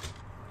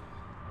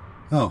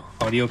 Oh,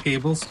 audio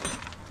cables.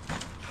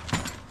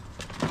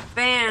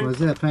 Fan. What is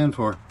that fan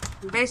for?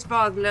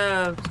 Baseball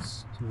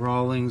gloves.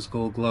 Rawlings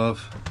gold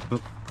glove. Oh.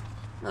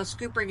 No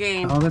scooper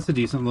game. Oh, that's a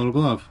decent little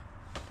glove.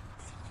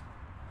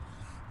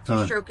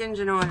 Two-stroke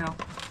engine oil.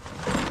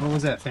 What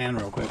was that fan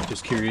real quick?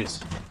 Just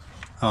curious.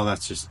 Oh,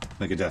 that's just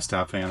like a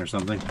desktop fan or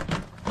something.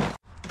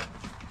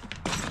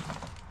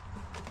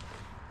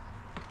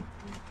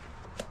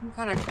 Some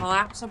kind of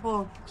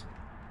collapsible.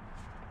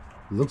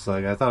 Looks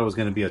like. I thought it was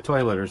going to be a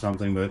toilet or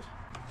something, but...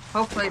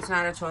 Hopefully it's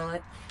not a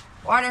toilet.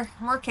 Water.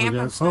 More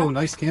camping stuff. Oh,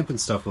 nice camping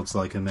stuff looks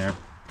like in there.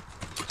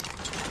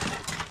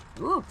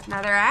 Ooh,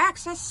 another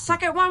axe. That's the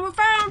second one we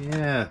found.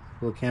 Yeah,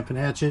 little camping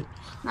hatchet.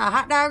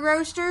 Hot dog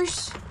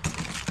roasters.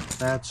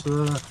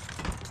 Spatula.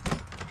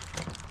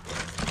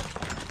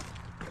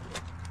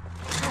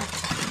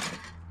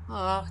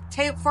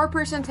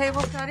 Four-person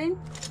table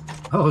setting.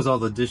 Oh, is all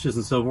the dishes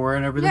and silverware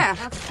and everything? Yeah,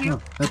 that's cute.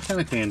 Oh, that's kind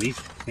of handy.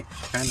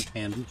 Kind of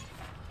handy.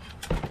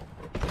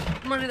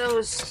 One of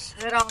those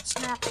that all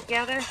snap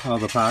together. Oh,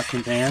 the pots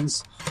and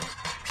pans.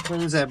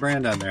 What is that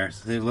brand on there?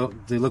 They look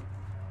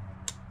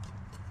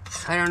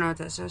I don't know what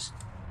this is.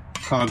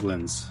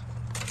 Coghlan's.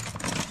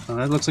 Oh,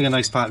 that looks like a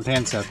nice pot and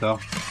pan set, though.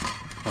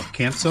 Oh,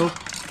 camp soap?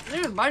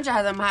 There's a bunch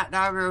of them hot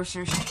dog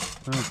roasters.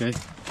 Okay.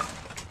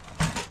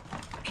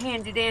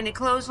 Handy dandy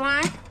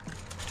clothesline.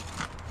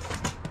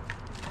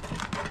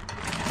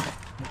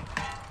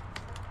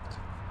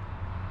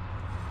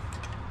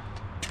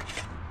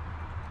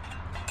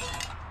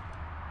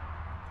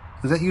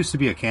 Does that used to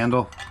be a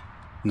candle?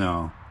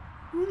 No.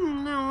 I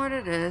don't know what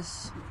it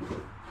is.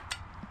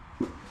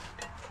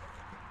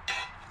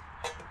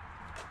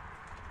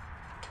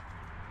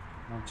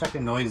 I'm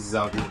checking noises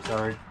out here,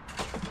 sorry.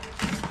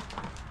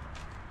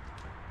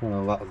 Well,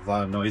 a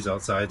lot of noise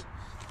outside.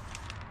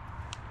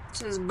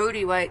 This is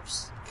booty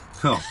wipes.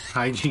 Oh,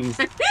 hygiene.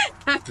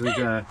 We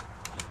got...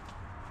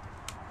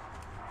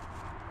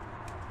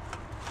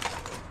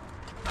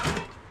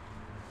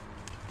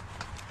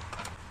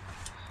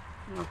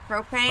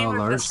 Propane with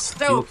large the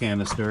steel stove.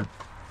 canister.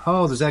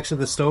 Oh, there's actually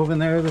the stove in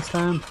there this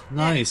time?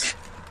 Nice.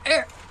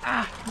 Here.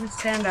 Let's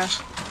stand up.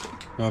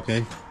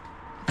 Okay.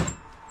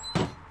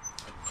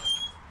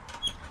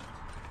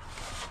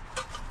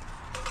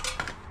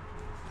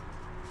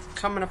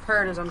 Coming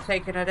apart as I'm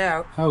taking it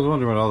out. I was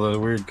wondering what all the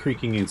weird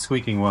creaking and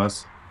squeaking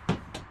was.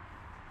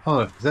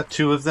 Oh, is that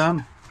two of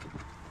them?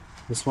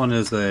 This one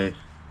has a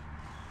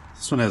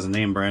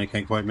name brand. I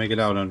can't quite make it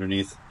out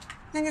underneath.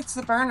 I think it's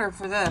the burner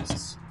for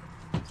this.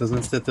 Doesn't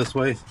it sit this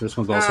way? This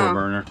one's also a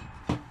burner.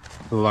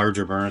 A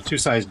larger burner.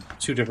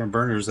 Two different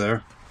burners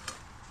there.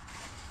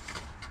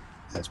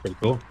 That's pretty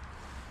cool.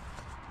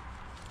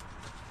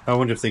 I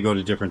wonder if they go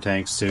to different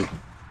tanks too.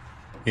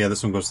 Yeah,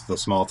 this one goes to the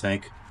small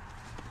tank.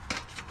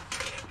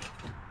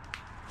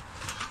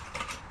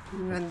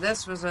 And then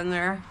this was in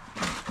there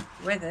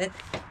with it.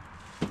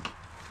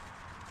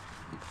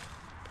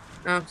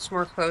 Oh, it's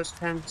more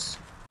clothespins.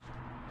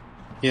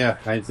 Yeah,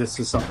 this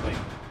is something.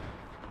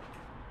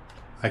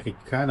 I could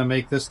kind of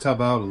make this tub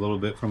out a little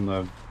bit from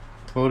the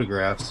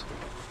photographs.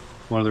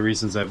 One of the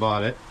reasons I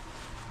bought it.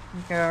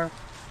 Okay.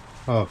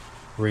 Oh,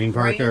 rain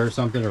parka or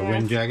something, or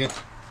wind jacket.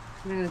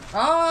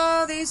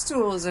 All these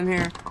tools in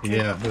here.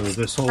 Yeah, it was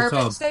this whole Perfect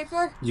tub.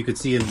 stapler? You could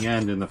see in the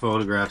end in the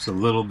photographs a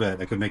little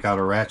bit. I could make out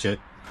a ratchet.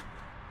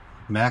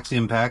 Max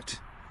Impact.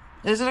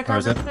 Is it a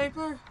carpet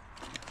stapler?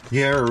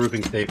 Yeah, or a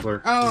roofing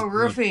stapler. Oh,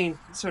 roofing.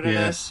 That's what it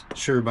is.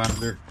 Sure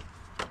binder.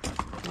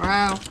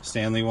 Wow.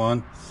 Stanley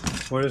one.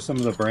 What are some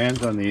of the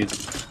brands on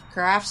these?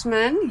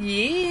 Craftsman.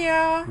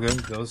 Yeah. Good,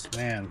 those,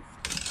 man.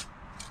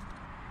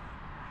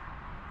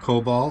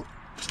 Cobalt.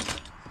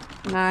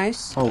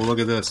 Nice. Oh, look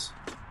at this.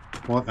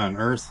 What on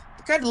earth?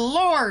 Good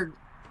Lord.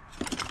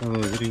 Oh,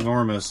 it's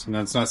enormous. And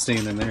that's not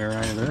staying in there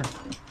either.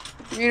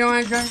 You don't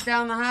want to drive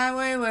down the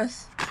highway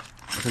with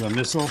a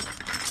missile?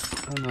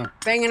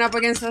 banging up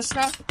against this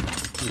stuff?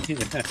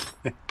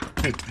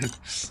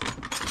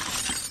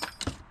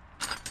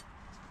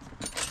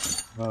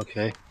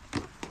 Okay.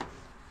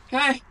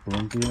 Okay.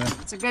 Olympia.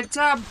 It's a good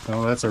tub.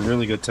 Oh, that's a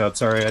really good tub.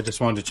 Sorry, I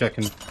just wanted to check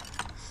in.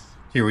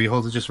 Here, will you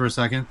hold it just for a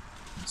second?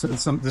 So,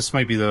 this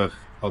might be a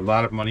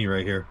lot of money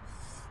right here.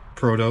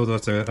 Proto,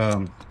 that's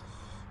a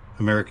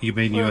American,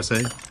 made in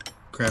USA.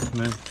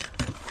 Craftsman.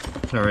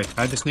 All right,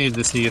 I just needed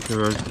to see if there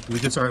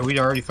were. We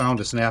already found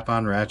a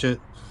snap-on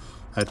ratchet.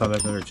 I thought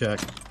I'd better check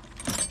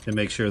to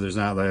make sure there's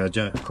not like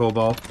a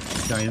cobalt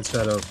giant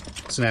set of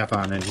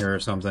snap-on in here or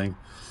something.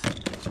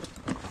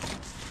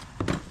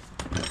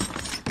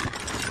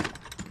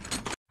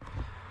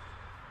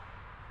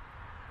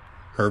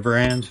 Her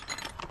brand.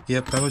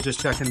 Yep, I was just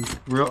checking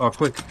a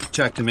quick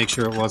check to make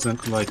sure it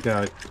wasn't like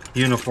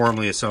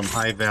uniformly some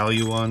high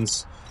value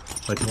ones,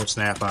 like more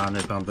snap-on or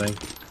something.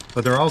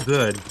 But they're all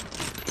good.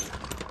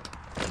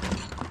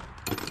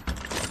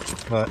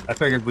 But I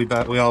figured we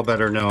all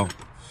better know.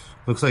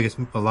 Looks like it's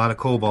a lot of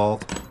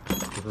cobalt,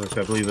 which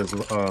I believe is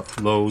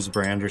Lowe's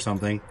brand or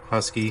something.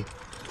 Husky.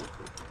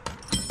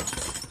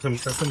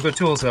 Some good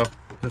tools though.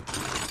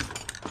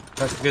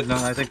 That's good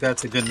enough. I think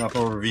that's a good enough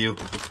overview.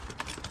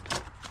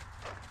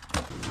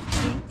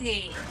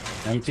 Empty.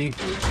 Empty?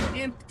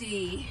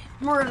 Empty.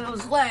 More of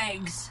those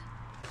legs.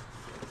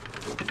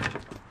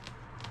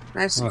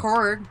 Nice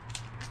cord.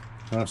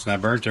 Well, it's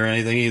not burnt or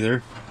anything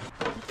either.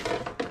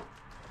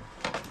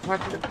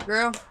 Electric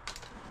grill.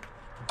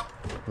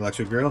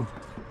 Electric grill.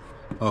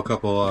 Oh, a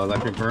couple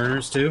electric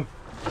burners too.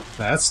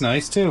 That's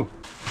nice too.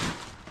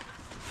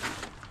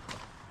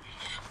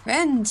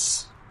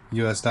 Fins.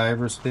 U.S.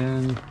 divers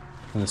fin.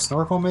 And a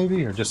snorkel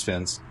maybe? Or just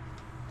fins?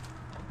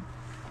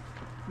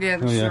 Yeah,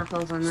 the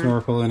snorkel's on there.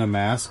 Snorkel and a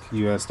mask.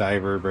 U.S.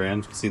 diver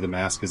brand. See the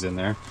mask is in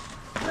there.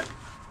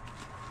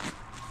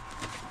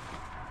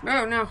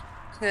 Oh no,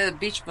 it's a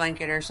beach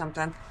blanket or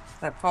something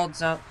that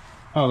folds up.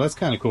 Oh, that's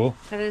kind of cool.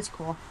 That is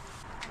cool.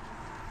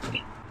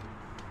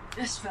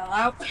 This fell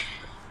out.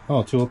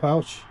 Oh, tool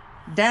pouch.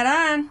 Dead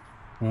on.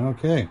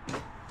 Okay.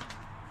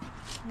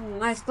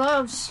 Nice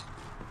gloves.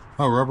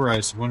 Oh,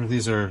 rubberized. I wonder if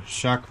these are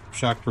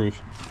shockproof.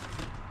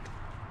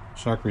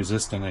 Shock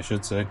resistant, I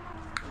should say.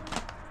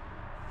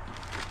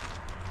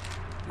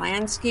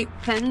 Landscape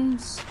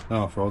pins.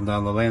 Oh, for holding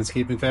down the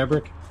landscaping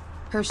fabric?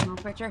 Personal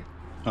picture.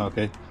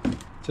 Okay.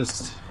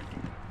 Just...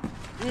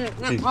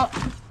 Well,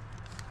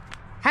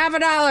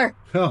 $50.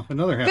 Oh,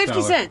 another $50.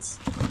 50 cents.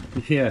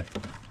 Yeah.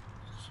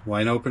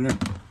 Wine opener,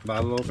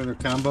 bottle opener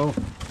combo.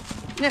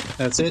 Yep.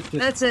 That's it?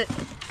 That's it.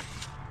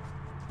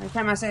 Every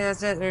time I say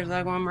that's it, there's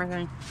like one more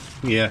thing.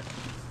 Yeah.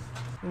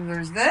 And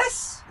there's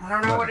this. I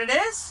don't know what it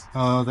is.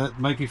 That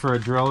might be for a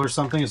drill or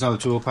something. It's not a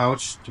tool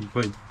pouch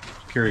to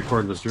carry a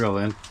cordless drill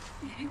in.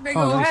 Big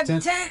old nice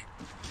heavy tent. tent.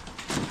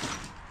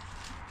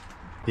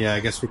 Yeah, I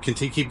guess we can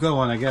keep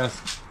going, I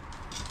guess.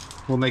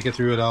 We'll make it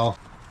through it all.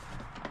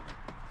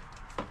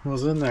 What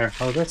was in there?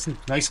 Oh, that's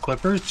nice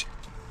clippers.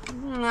 I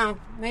don't know.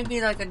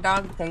 Maybe like a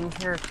dog thing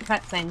or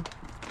pet thing.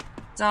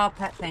 It's all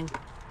pet thing.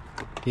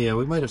 Yeah,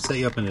 we might have set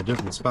you up in a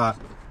different spot.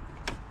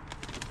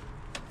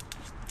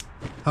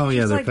 Oh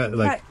yeah, It's they're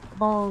pet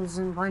bowls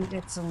and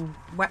blankets and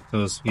wet.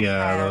 those.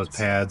 Yeah, pads. those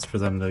pads for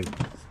them to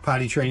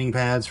potty training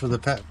pads for the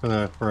pet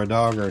for a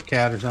dog or a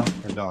cat or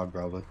something. Or a dog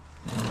probably.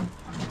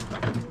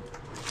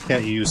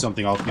 Cat, you use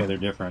something altogether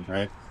different,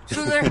 right?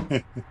 So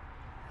there.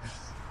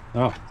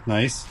 Oh,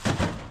 nice.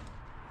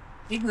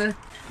 Igloo.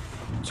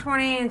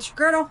 20-inch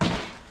girdle.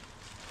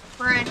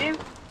 Brand new.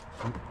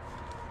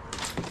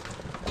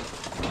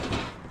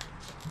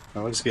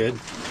 That looks good.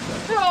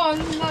 Oh,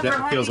 another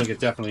That feels honey. like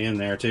it's definitely in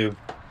there too.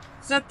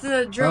 Is that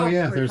the drill? Oh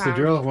yeah, we there's the found?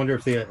 drill. I wonder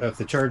if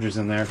the charger's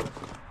in there.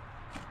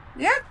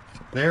 Yep.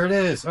 There it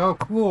is. Oh,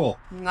 cool.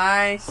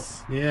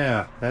 Nice.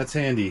 Yeah, that's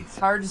handy. It's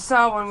hard to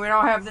sell when we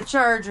don't have the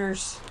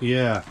chargers.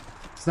 Yeah.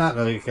 It's not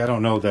like, I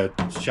don't know that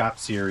Shop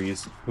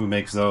series, who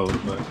makes those,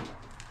 but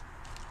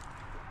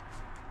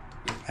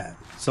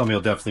somebody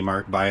will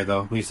definitely buy it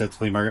though. At least at the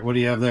flea market. What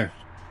do you have there?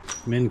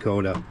 Minn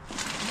Kota.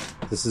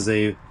 This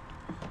is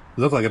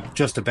look like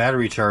just a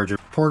battery charger.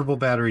 Portable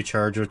battery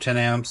charger, 10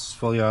 amps,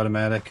 fully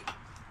automatic.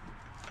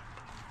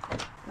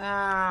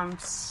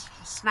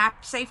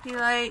 Snap safety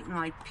light and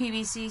like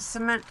PVC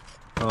cement.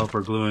 Oh,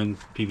 for gluing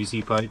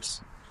PVC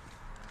pipes.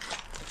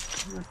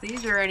 If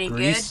these are any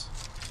Grease.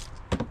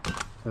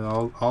 good.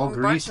 All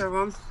grease. A bunch of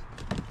them.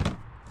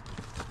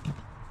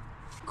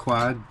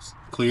 Quad,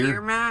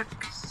 clear.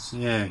 Max.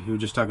 Yeah, you were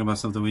just talking about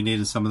something we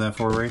needed some of that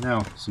for right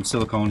now. Some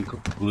silicone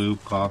glue,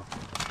 caulk.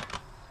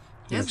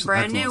 This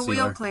brand new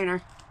wheel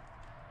cleaner.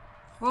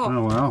 Cool.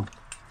 Oh, wow.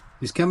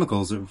 These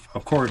chemicals,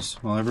 of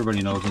course, well,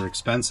 everybody knows they're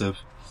expensive.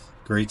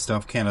 Great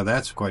stuff. Canada,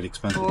 that's quite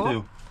expensive,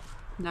 too.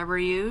 Never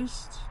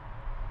used.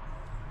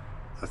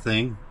 A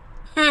thing.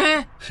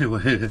 It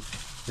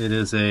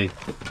is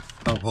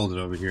I'll hold it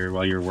over here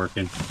while you're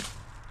working.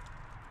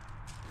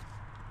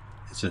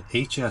 It's an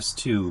HS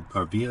tube,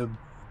 or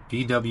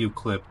BW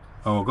clip.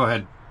 Oh, go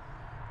ahead.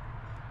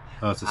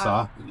 Oh, it's a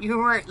saw? You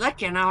weren't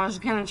looking. I was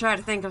going to try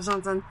to think of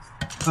something.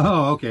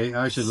 Oh, okay.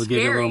 I should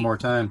give you a little more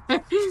time.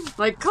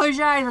 Like, close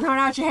your eyes and hold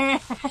out your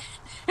hand.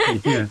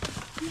 Yeah.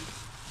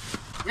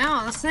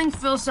 No, this thing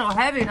feels so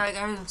heavy. Like,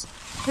 I was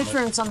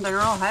picturing something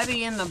real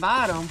heavy in the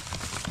bottom.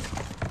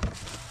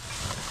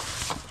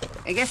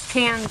 I guess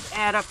cans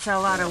add up to a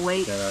lot of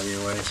weight. Get that out of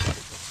your way.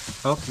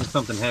 Oh, there's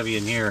something heavy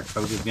in here. I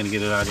was just going to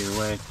get it out of your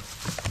way.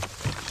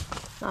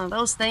 Oh,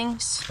 those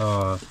things.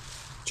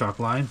 Chalk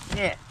line?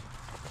 Yeah.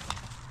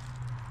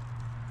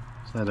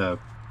 Is that a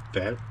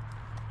bat? It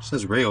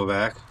says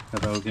Rayovac. I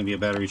thought it was going to be a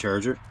battery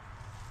charger.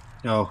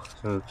 No,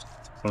 so it's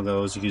one of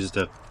those. You use it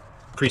to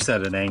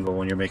preset an angle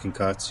when you're making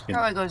cuts.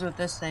 Probably goes with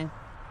this thing.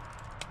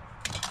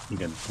 You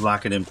can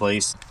lock it in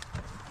place.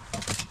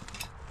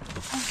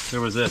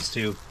 There was this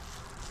too,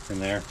 in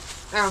there.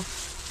 Oh.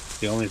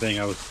 The only thing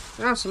I was...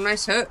 Oh, some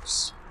nice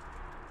hooks.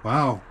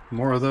 Wow,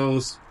 more of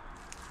those.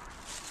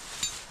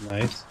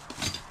 Nice.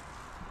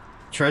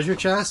 Treasure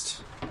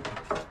chest?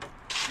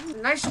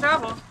 Nice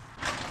shovel.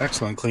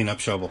 Excellent cleanup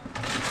shovel.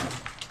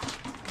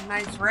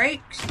 Nice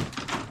rakes.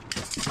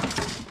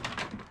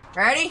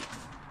 Ready?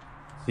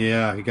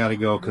 Yeah, you gotta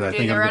go because I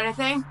think I'm...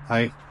 anything?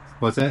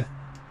 What's that?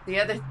 The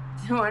other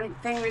one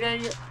thing we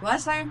did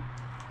last time?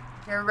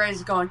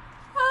 Everybody's going,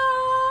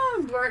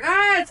 oh,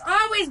 it's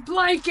always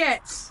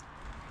blankets.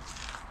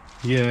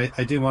 Yeah,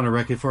 I did want to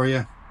wreck it for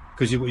you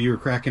because you were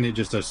cracking it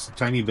just a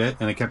tiny bit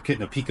and I kept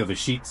getting a peek of a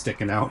sheet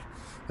sticking out.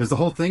 Is the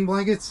whole thing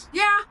blankets?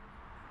 Yeah.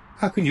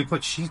 How can you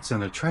put sheets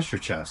in a treasure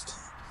chest?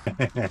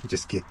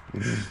 Just kidding.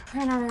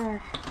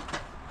 Printer.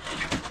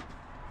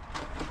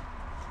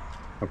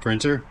 A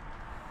printer?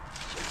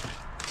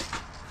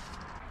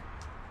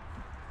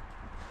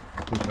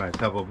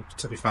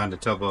 We found a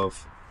tub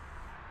of...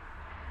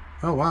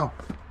 Oh, wow.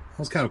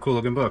 That's kind of a cool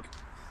looking book.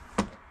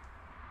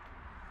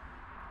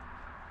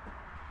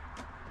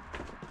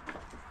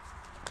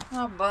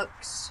 Oh,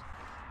 books.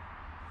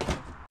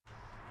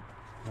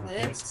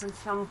 This is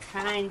some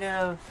kind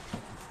of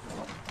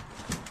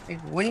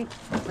like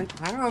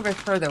I don't know if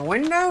it's for the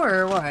window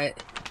or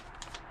what.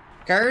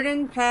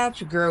 Garden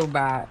patch grow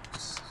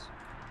box.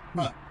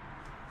 Huh.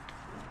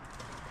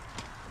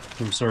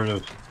 Some sort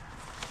of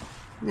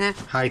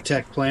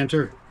high-tech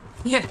planter.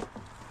 Yeah.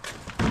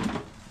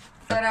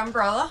 That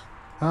umbrella.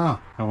 Oh,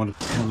 I wonder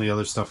some of the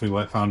other stuff we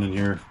found in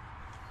here.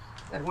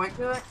 That went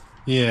to it?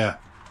 Yeah.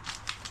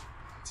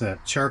 Is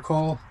that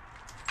charcoal?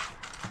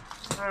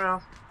 I don't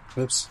know.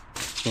 Oops.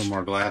 A little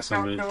more glass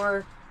on it.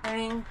 Outdoor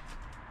thing.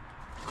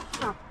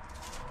 Oh.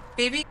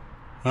 Baby.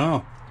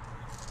 Oh.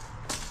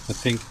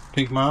 The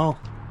pink model.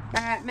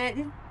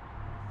 Mitten.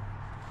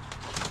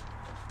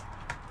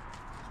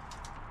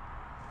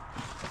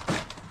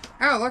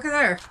 Oh, look at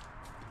there.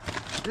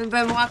 They've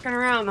been walking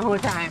around the whole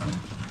time.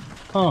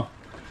 Oh.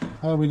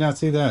 How did we not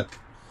see that?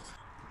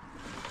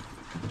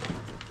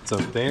 It's a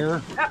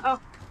bear. Uh-oh.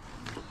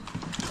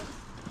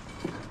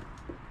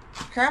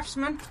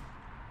 Craftsman.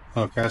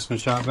 Oh, Craftsman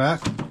shot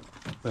back.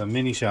 A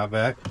mini shot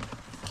back.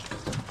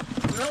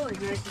 Really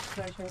nice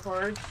extension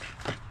cord.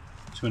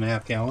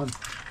 2.5 gallon.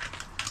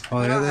 Oh,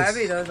 Look how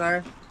heavy those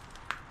are.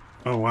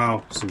 Oh,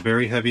 wow. Some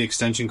very heavy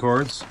extension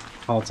cords.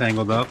 All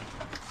tangled up.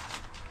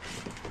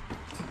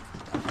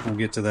 We'll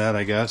get to that,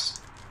 I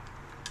guess.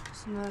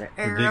 It's another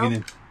We're arrow. digging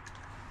in.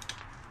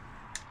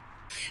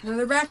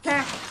 Another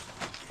backpack.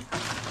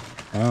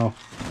 Oh.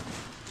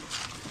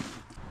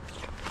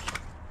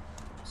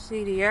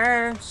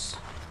 CDRs.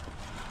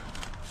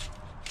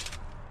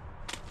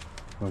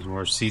 Those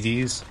more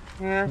CDs.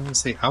 Yeah. Let's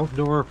say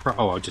outdoor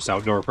just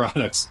outdoor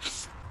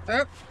products.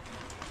 Oh.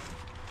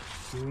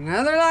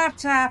 Another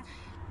laptop.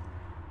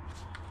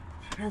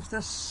 I wonder if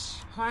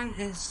this one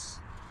is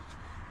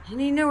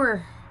any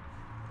newer.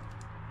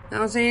 I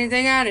don't see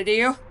anything on it, do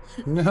you?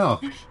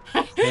 No.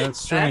 That's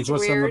strange. That's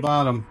What's on the weird.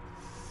 bottom?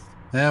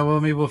 Yeah, well,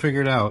 maybe we'll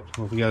figure it out.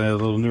 If we got a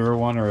little newer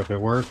one or if it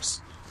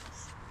works.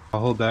 I'll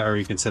hold that, or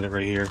you can set it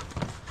right here.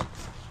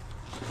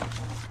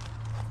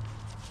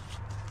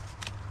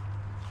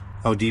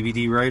 Oh,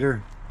 DVD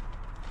writer.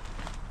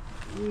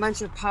 A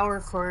bunch of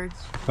power cords.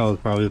 Oh,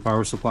 probably the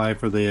power supply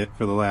for the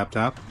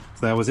laptop.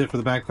 So that was it for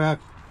the backpack.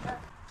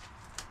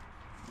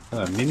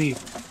 A mini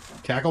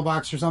tackle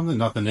box or something.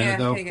 Nothing in it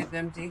though. I think it's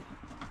empty.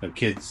 A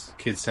kids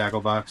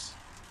tackle box.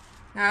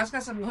 No, it's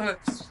got some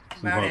hooks.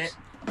 Some About hooks.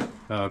 it.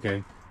 Oh,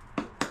 okay.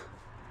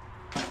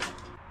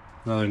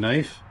 Another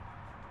knife.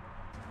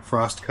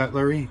 Frost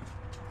cutlery.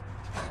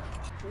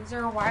 These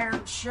are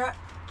wired shut,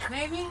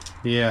 maybe?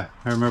 Yeah,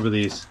 I remember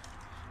these.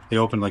 They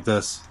open like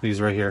this.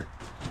 These right here.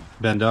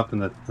 Bend up,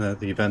 and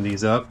you bend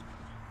these up.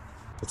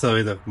 I'll tell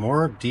you, the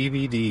more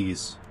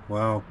DVDs.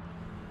 Wow.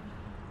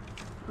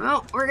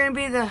 Well, we're gonna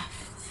be the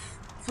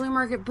flea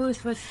market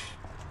booth with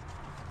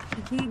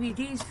the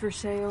DVDs for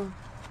sale.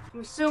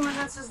 I'm assuming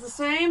this is the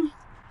same.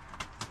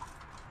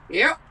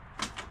 Yep.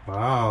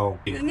 Wow.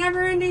 The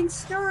never-ending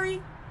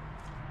story.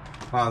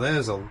 Wow, that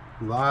is a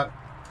lot.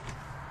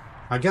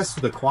 I guess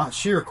the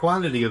sheer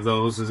quantity of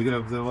those is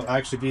going to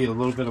actually be a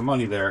little bit of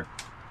money there.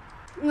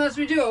 Unless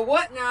we do a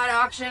whatnot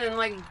auction and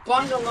like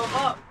bundle them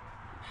up.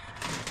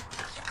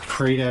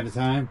 Crate at a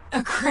time.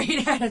 A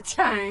crate at a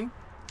time.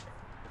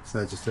 So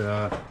that's just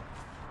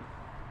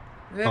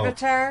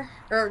Vivitar,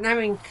 or I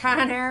mean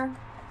Conair.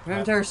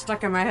 Vivitar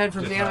stuck in my head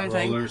from the other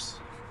thing. Rollers.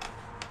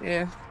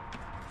 Yeah.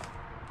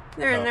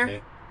 They're in there.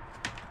 Okay.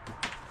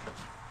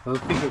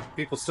 Those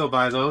people still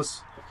buy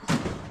those.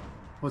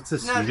 What's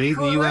this? Not Made in the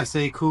cooler.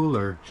 USA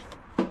cooler.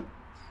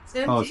 It's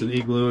empty. Oh, it's an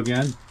igloo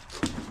again.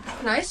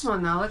 Nice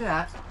one though. Look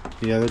at that.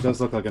 Yeah, that does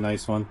look like a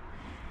nice one.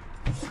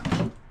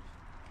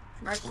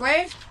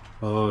 Microwave.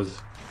 Those.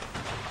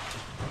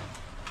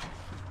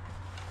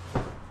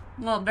 A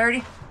little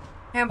dirty.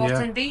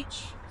 Hamilton Yeah.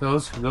 Beach.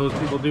 Those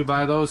people do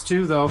buy those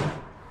too, though.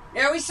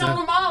 Yeah, we sold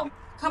them all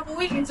a couple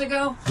weekends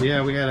ago.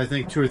 Yeah, we had I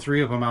think 2 or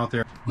 3 of them out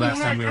there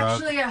last time we were out.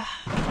 We had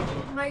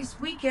actually a nice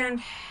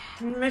weekend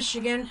in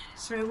Michigan,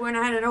 so we went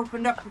ahead and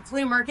opened up the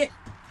flea market.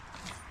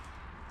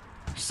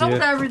 Sold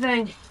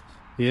everything.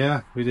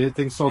 Yeah, we did.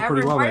 Things sold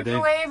pretty well that day.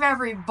 Every microwave,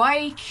 every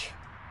bike.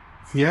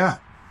 Yeah,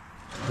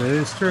 that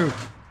is true.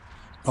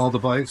 All the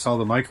bikes, all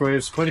the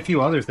microwaves, quite a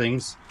few other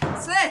things.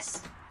 What's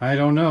this? I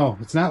don't know.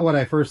 It's not what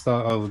I first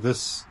thought. Oh,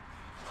 this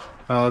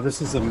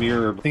is a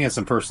mirror. I think it's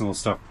some personal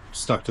stuff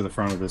stuck to the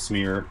front of this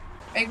mirror.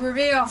 Big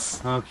reveal.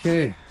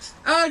 Okay.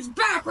 Oh, it's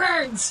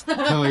backwards!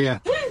 Oh, yeah.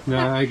 No,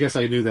 I guess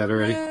I knew that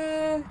already.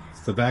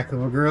 It's the back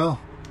of a grill.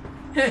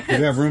 Do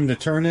you have room to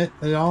turn it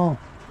at all?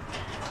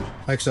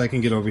 Actually, I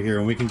can get over here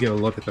and we can get a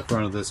look at the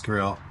front of this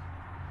grill.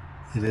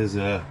 It is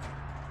a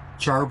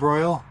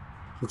charbroil.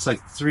 Looks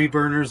like 3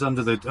 burners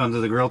under the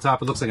grill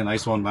top. It looks like a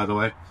nice one, by the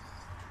way.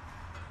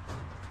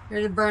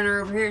 There's a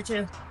burner over here,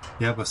 too.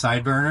 Yep, a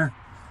side burner.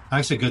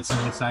 Actually, a good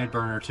side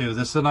burner, too.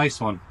 This is a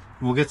nice one.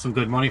 We'll get some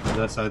good money for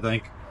this, I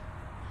think.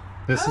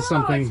 This is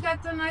something... It's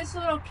got the nice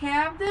little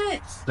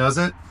cabinets. Does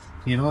it?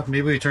 You know what?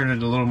 Maybe we turn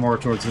it a little more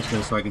towards this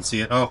way so I can see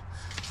it. Oh,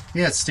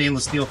 yeah, it's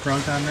stainless steel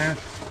front on there.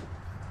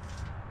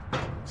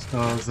 So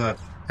it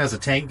has a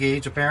tank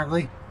gauge,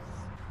 apparently.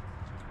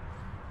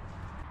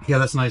 Yeah,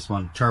 that's a nice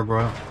one.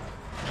 Charbroil.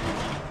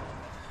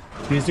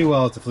 These do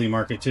well at the flea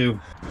market too.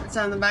 What's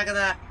on the back of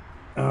that?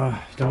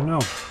 Don't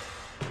know.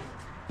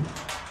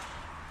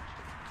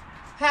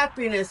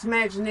 Happiness,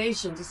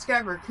 imagination,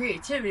 discover,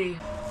 creativity.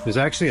 There's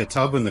actually a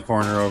tub in the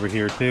corner over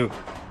here too.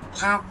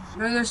 Oh,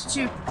 there's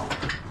two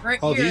right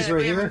Oh, here these that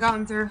right we haven't here?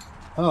 gone through.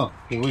 Oh,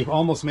 we've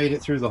almost made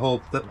it through the whole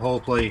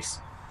place.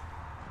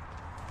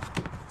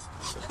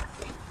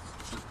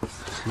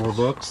 More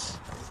books.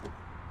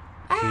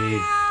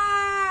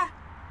 Ah!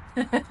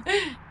 I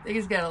think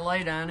it's got a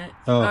light on it.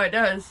 Oh. Oh, it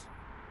does.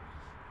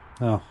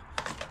 Oh.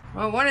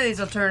 Well, one of these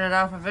will turn it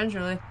off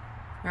eventually.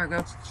 There it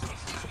goes.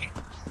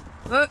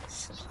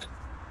 Books.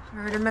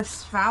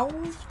 Artemis Fowl.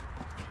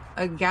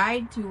 A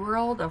Guide to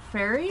World of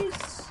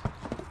Fairies.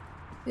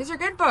 These are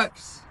good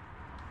books.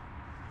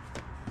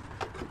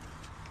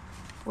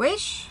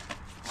 Wish.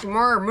 Some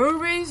more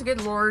movies.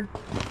 Good lord.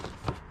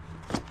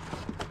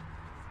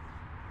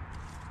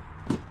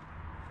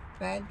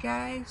 Bad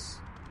guys.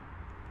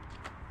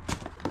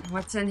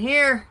 What's in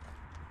here?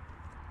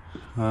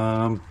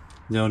 No.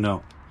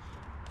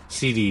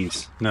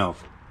 CDs. No.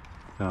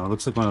 No, it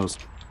looks like one of those.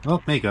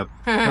 Oh, makeup.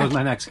 That was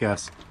my next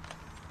guess.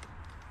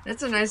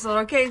 It's a nice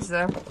little case,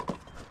 though.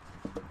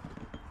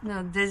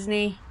 No,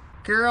 Disney.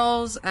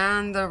 Girls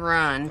on the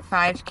Run.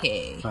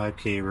 5K.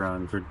 5K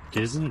run for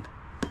Disney?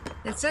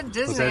 It said Was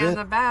Disney that on it?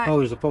 the back. Oh,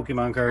 there's a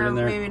Pokemon card Or in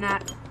there. maybe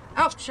not.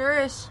 Oh, sure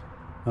is.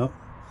 Oh,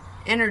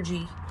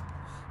 Energy.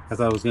 I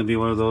thought it was going to be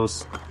one of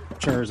those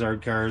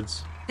Charizard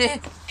cards.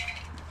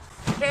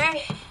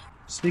 Okay.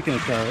 Speaking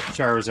of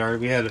Charizard,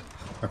 we had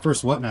our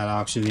first Whatnot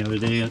auction the other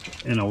day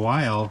in a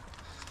while,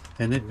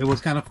 and it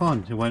was kind of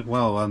fun. It went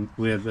well.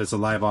 It's a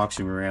live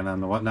auction we ran on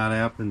the Whatnot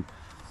app, and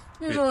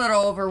It was a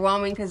little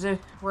overwhelming because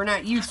we're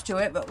not used to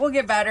it, but we'll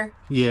get better.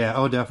 yeah,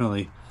 oh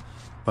definitely.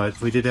 But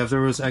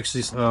there was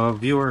actually a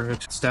viewer,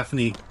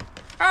 Stephanie,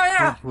 Oh,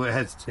 yeah. who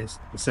had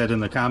said in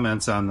the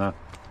comments on the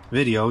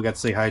video, we got to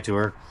say hi to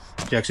her.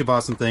 She actually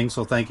bought some things,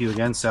 so thank you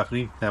again,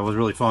 Stephanie. That was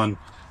really fun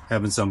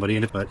having somebody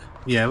in it, but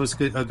yeah, it was a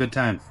good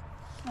time.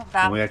 Not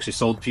bad. And we actually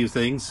sold a few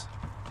things.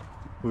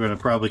 We're gonna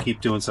probably keep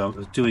doing some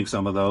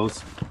of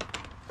those.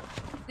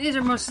 These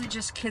are mostly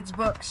just kids'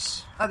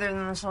 books, other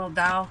than this little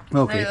doll.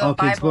 Okay, There's a all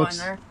little kids' Bible books.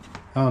 in there.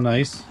 Oh,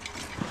 nice.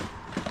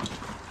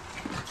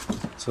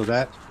 So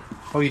that.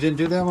 Oh, you didn't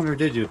do that one, or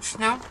did you?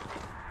 No?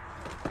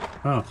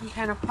 Oh, Some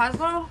kind of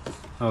puzzle.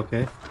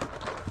 okay.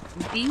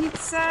 Bead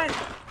set.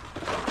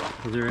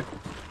 Is there?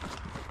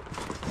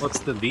 What's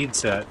the bead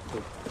set?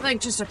 Like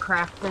just a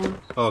craft thing.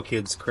 Oh,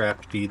 kids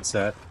craft bead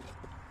set.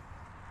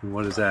 And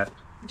what is that?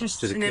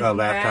 Just Just an a empty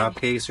laptop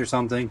bag. case or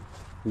something?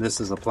 And this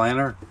is a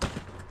planner?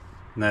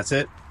 And that's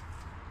it?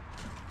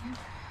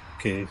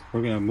 Okay,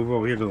 we're going to move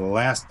over here to the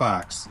last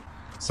box.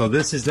 So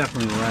this is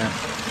definitely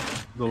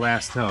the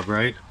last tub,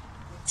 right?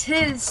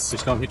 Tis.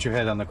 Just don't hit your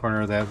head on the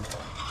corner of that.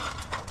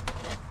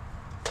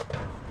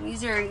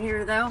 These are in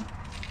here, though.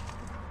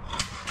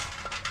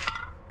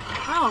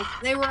 Oh,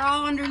 they were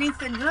all underneath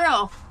the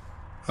grill.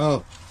 Oh,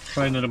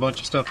 finding a bunch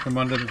of stuff from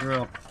under the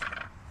grill.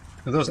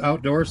 Are those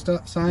outdoor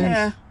stuff signs?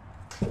 Yeah.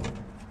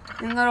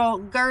 And little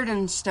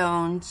garden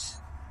stones.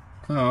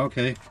 Oh,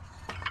 okay.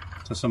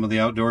 So some of the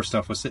outdoor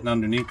stuff was sitting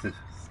underneath the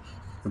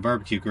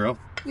barbecue grill.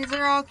 These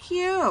are all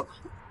cute.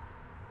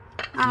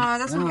 Oh,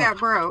 this one got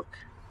broke.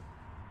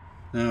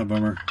 Oh,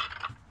 bummer.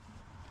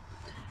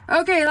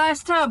 Okay,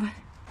 last tub.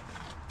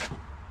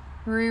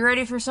 Are you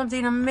ready for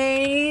something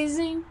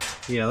amazing?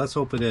 Yeah, let's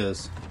hope it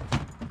is.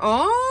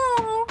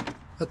 Oh!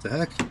 What the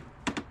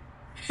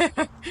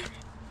heck?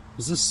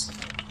 Is this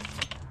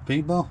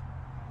paintball?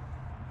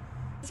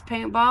 It's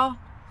paintball.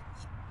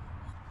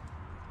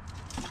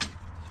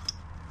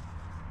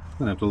 I'm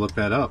gonna have to look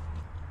that up.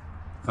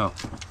 Oh.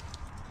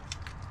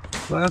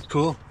 Well, that's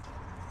cool.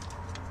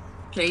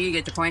 Okay, you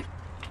get the point.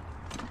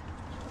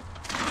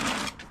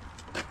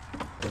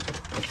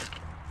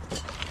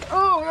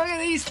 Oh, look at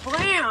these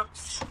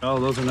clamps. Oh,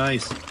 those are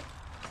nice.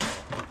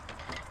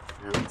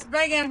 It's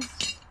begging. Do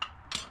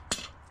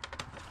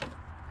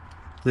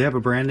they have a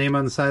brand name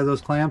on the side of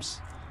those clamps?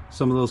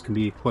 Some of those can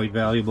be quite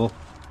valuable.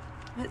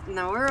 What in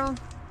the world?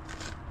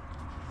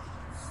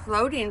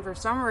 Floating for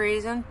some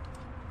reason.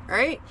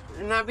 Right?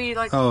 And that'd be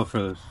like... Oh,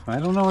 I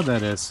don't know what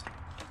that is.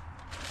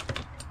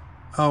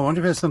 Oh, I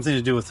wonder if it has something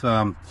to do with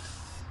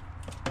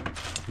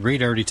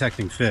radar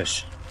detecting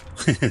fish.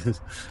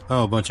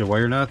 Oh, a bunch of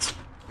wire nuts.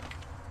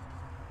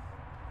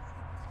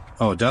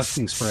 Oh,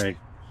 dusting spray.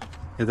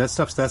 Yeah, that's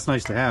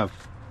nice to have.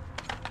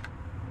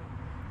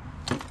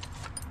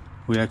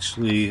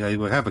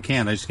 I have a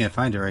can, I just can't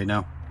find it right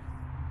now.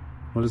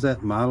 What is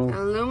that model?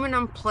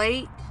 Aluminum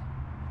plate,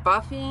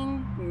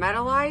 buffing,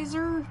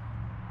 metallizer.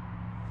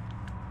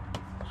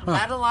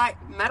 Huh.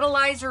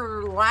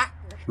 Metallizer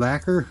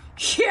Lacquer?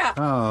 Yeah.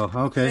 Oh, Say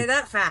okay.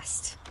 that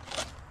fast.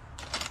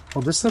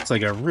 Well, this looks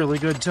like a really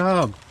good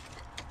tub.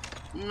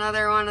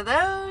 Another one of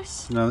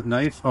those.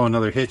 Knife. Oh,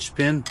 another hitch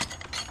pin.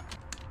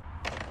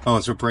 Oh,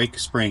 it's a brake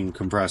spring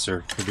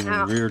compressor for doing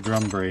rear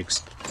drum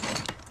brakes.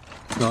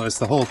 No, it's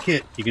the whole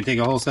kit. You can take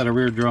a whole set of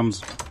rear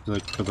drums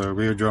for the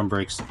rear drum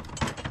brakes.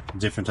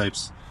 different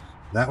types.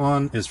 That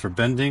one is for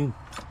bending.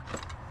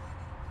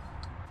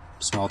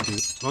 Small tube.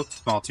 Oops,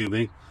 small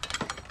tubing.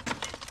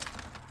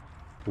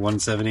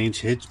 1/7"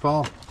 hitch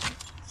ball.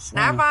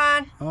 Snap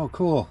on. Oh,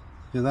 cool.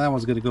 Yeah, that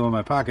one's gonna go in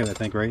my pocket, I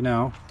think, right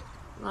now.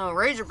 Oh,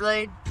 razor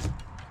blade.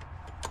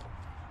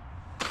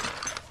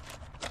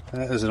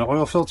 That is an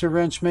oil filter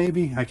wrench,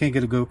 maybe. I can't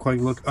get a good quite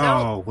look. No.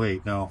 Oh,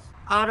 wait, no.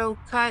 Auto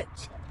cut.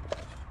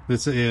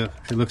 It's it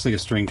looks like a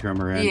string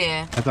trimmer wrench.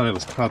 Yeah. I thought it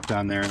was cupped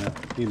down there, and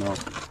you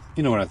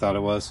know what I thought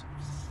it was.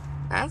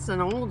 That's an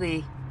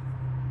oldie.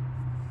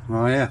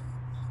 Oh yeah.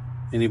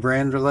 Any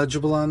brand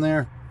legible on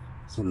there?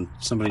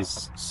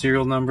 Somebody's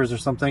serial numbers or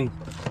something?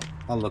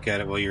 I'll look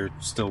at it while you're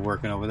still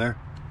working over there.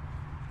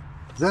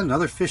 Is that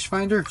another fish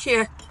finder?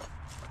 Yeah.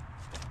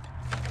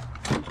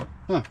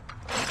 Huh.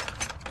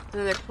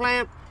 Another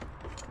clamp.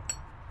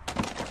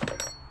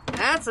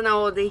 That's an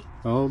oldie.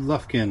 Old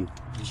Lufkin.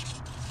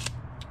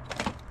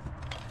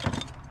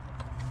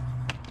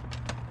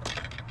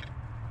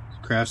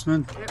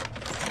 Craftsman? Yep.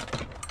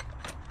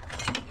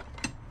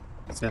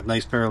 It's that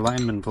nice pair of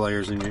lineman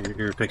pliers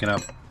you're picking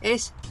up.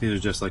 It's These are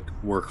just like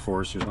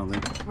workforce or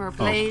something. or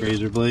blades. Oh,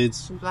 razor blades.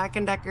 Some Black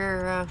 &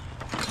 Decker,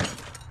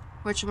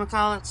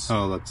 whatchamacallits.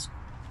 Oh, that's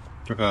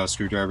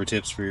screwdriver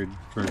tips for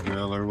a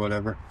drill or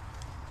whatever.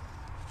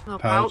 Little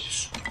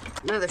Pouch.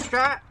 Another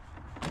strap.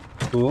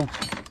 Cool.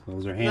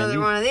 Those are handy. Another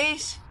one of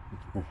these.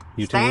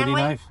 Utility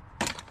Stanley. knife.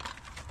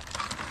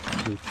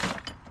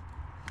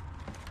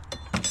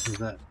 What is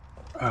that?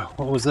 Oh,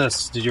 what was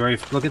this? Did you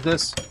already look at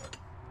this?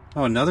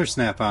 Oh, another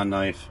snap-on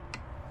knife.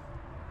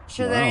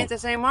 Sure Wow. that ain't the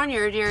same one,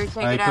 or did you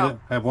take I it out?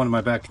 I have one in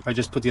my back. I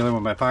just put the other one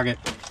in my pocket.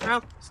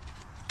 Oh.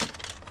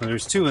 So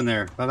there's two in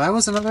there. But that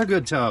was another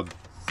good tub.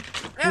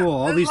 Yeah, Cool.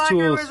 All this these locker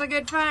tools. was a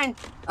good find.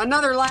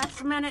 Another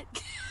last minute.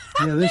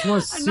 Yeah, this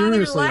was Another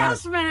seriously.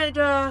 last minute.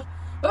 Yeah.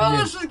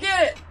 Let's just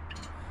get it.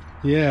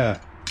 Yeah.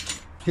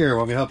 Here,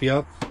 want me to help you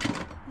up?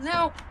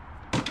 No.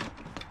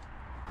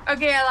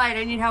 Okay, I lied.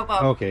 I need help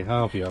up. Okay, I'll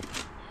help you up.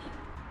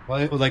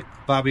 Well, like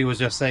Bobby was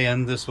just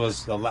saying, this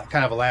was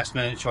kind of a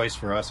last-minute choice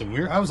for us,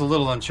 and I was a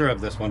little unsure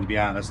of this one, to be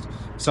honest.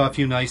 Saw a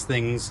few nice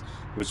things,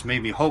 which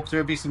made me hope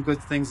there'd be some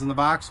good things in the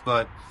box,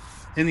 but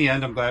in the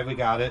end, I'm glad we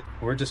got it.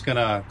 We're just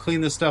gonna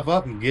clean this stuff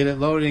up and get it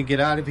loaded and get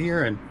out of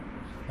here. And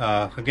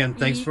again,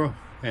 thanks for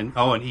and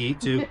eat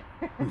too.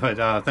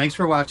 But thanks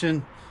for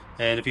watching,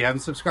 and if you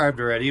haven't subscribed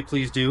already,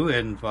 please do,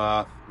 and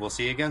we'll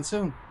see you again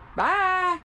soon. Bye.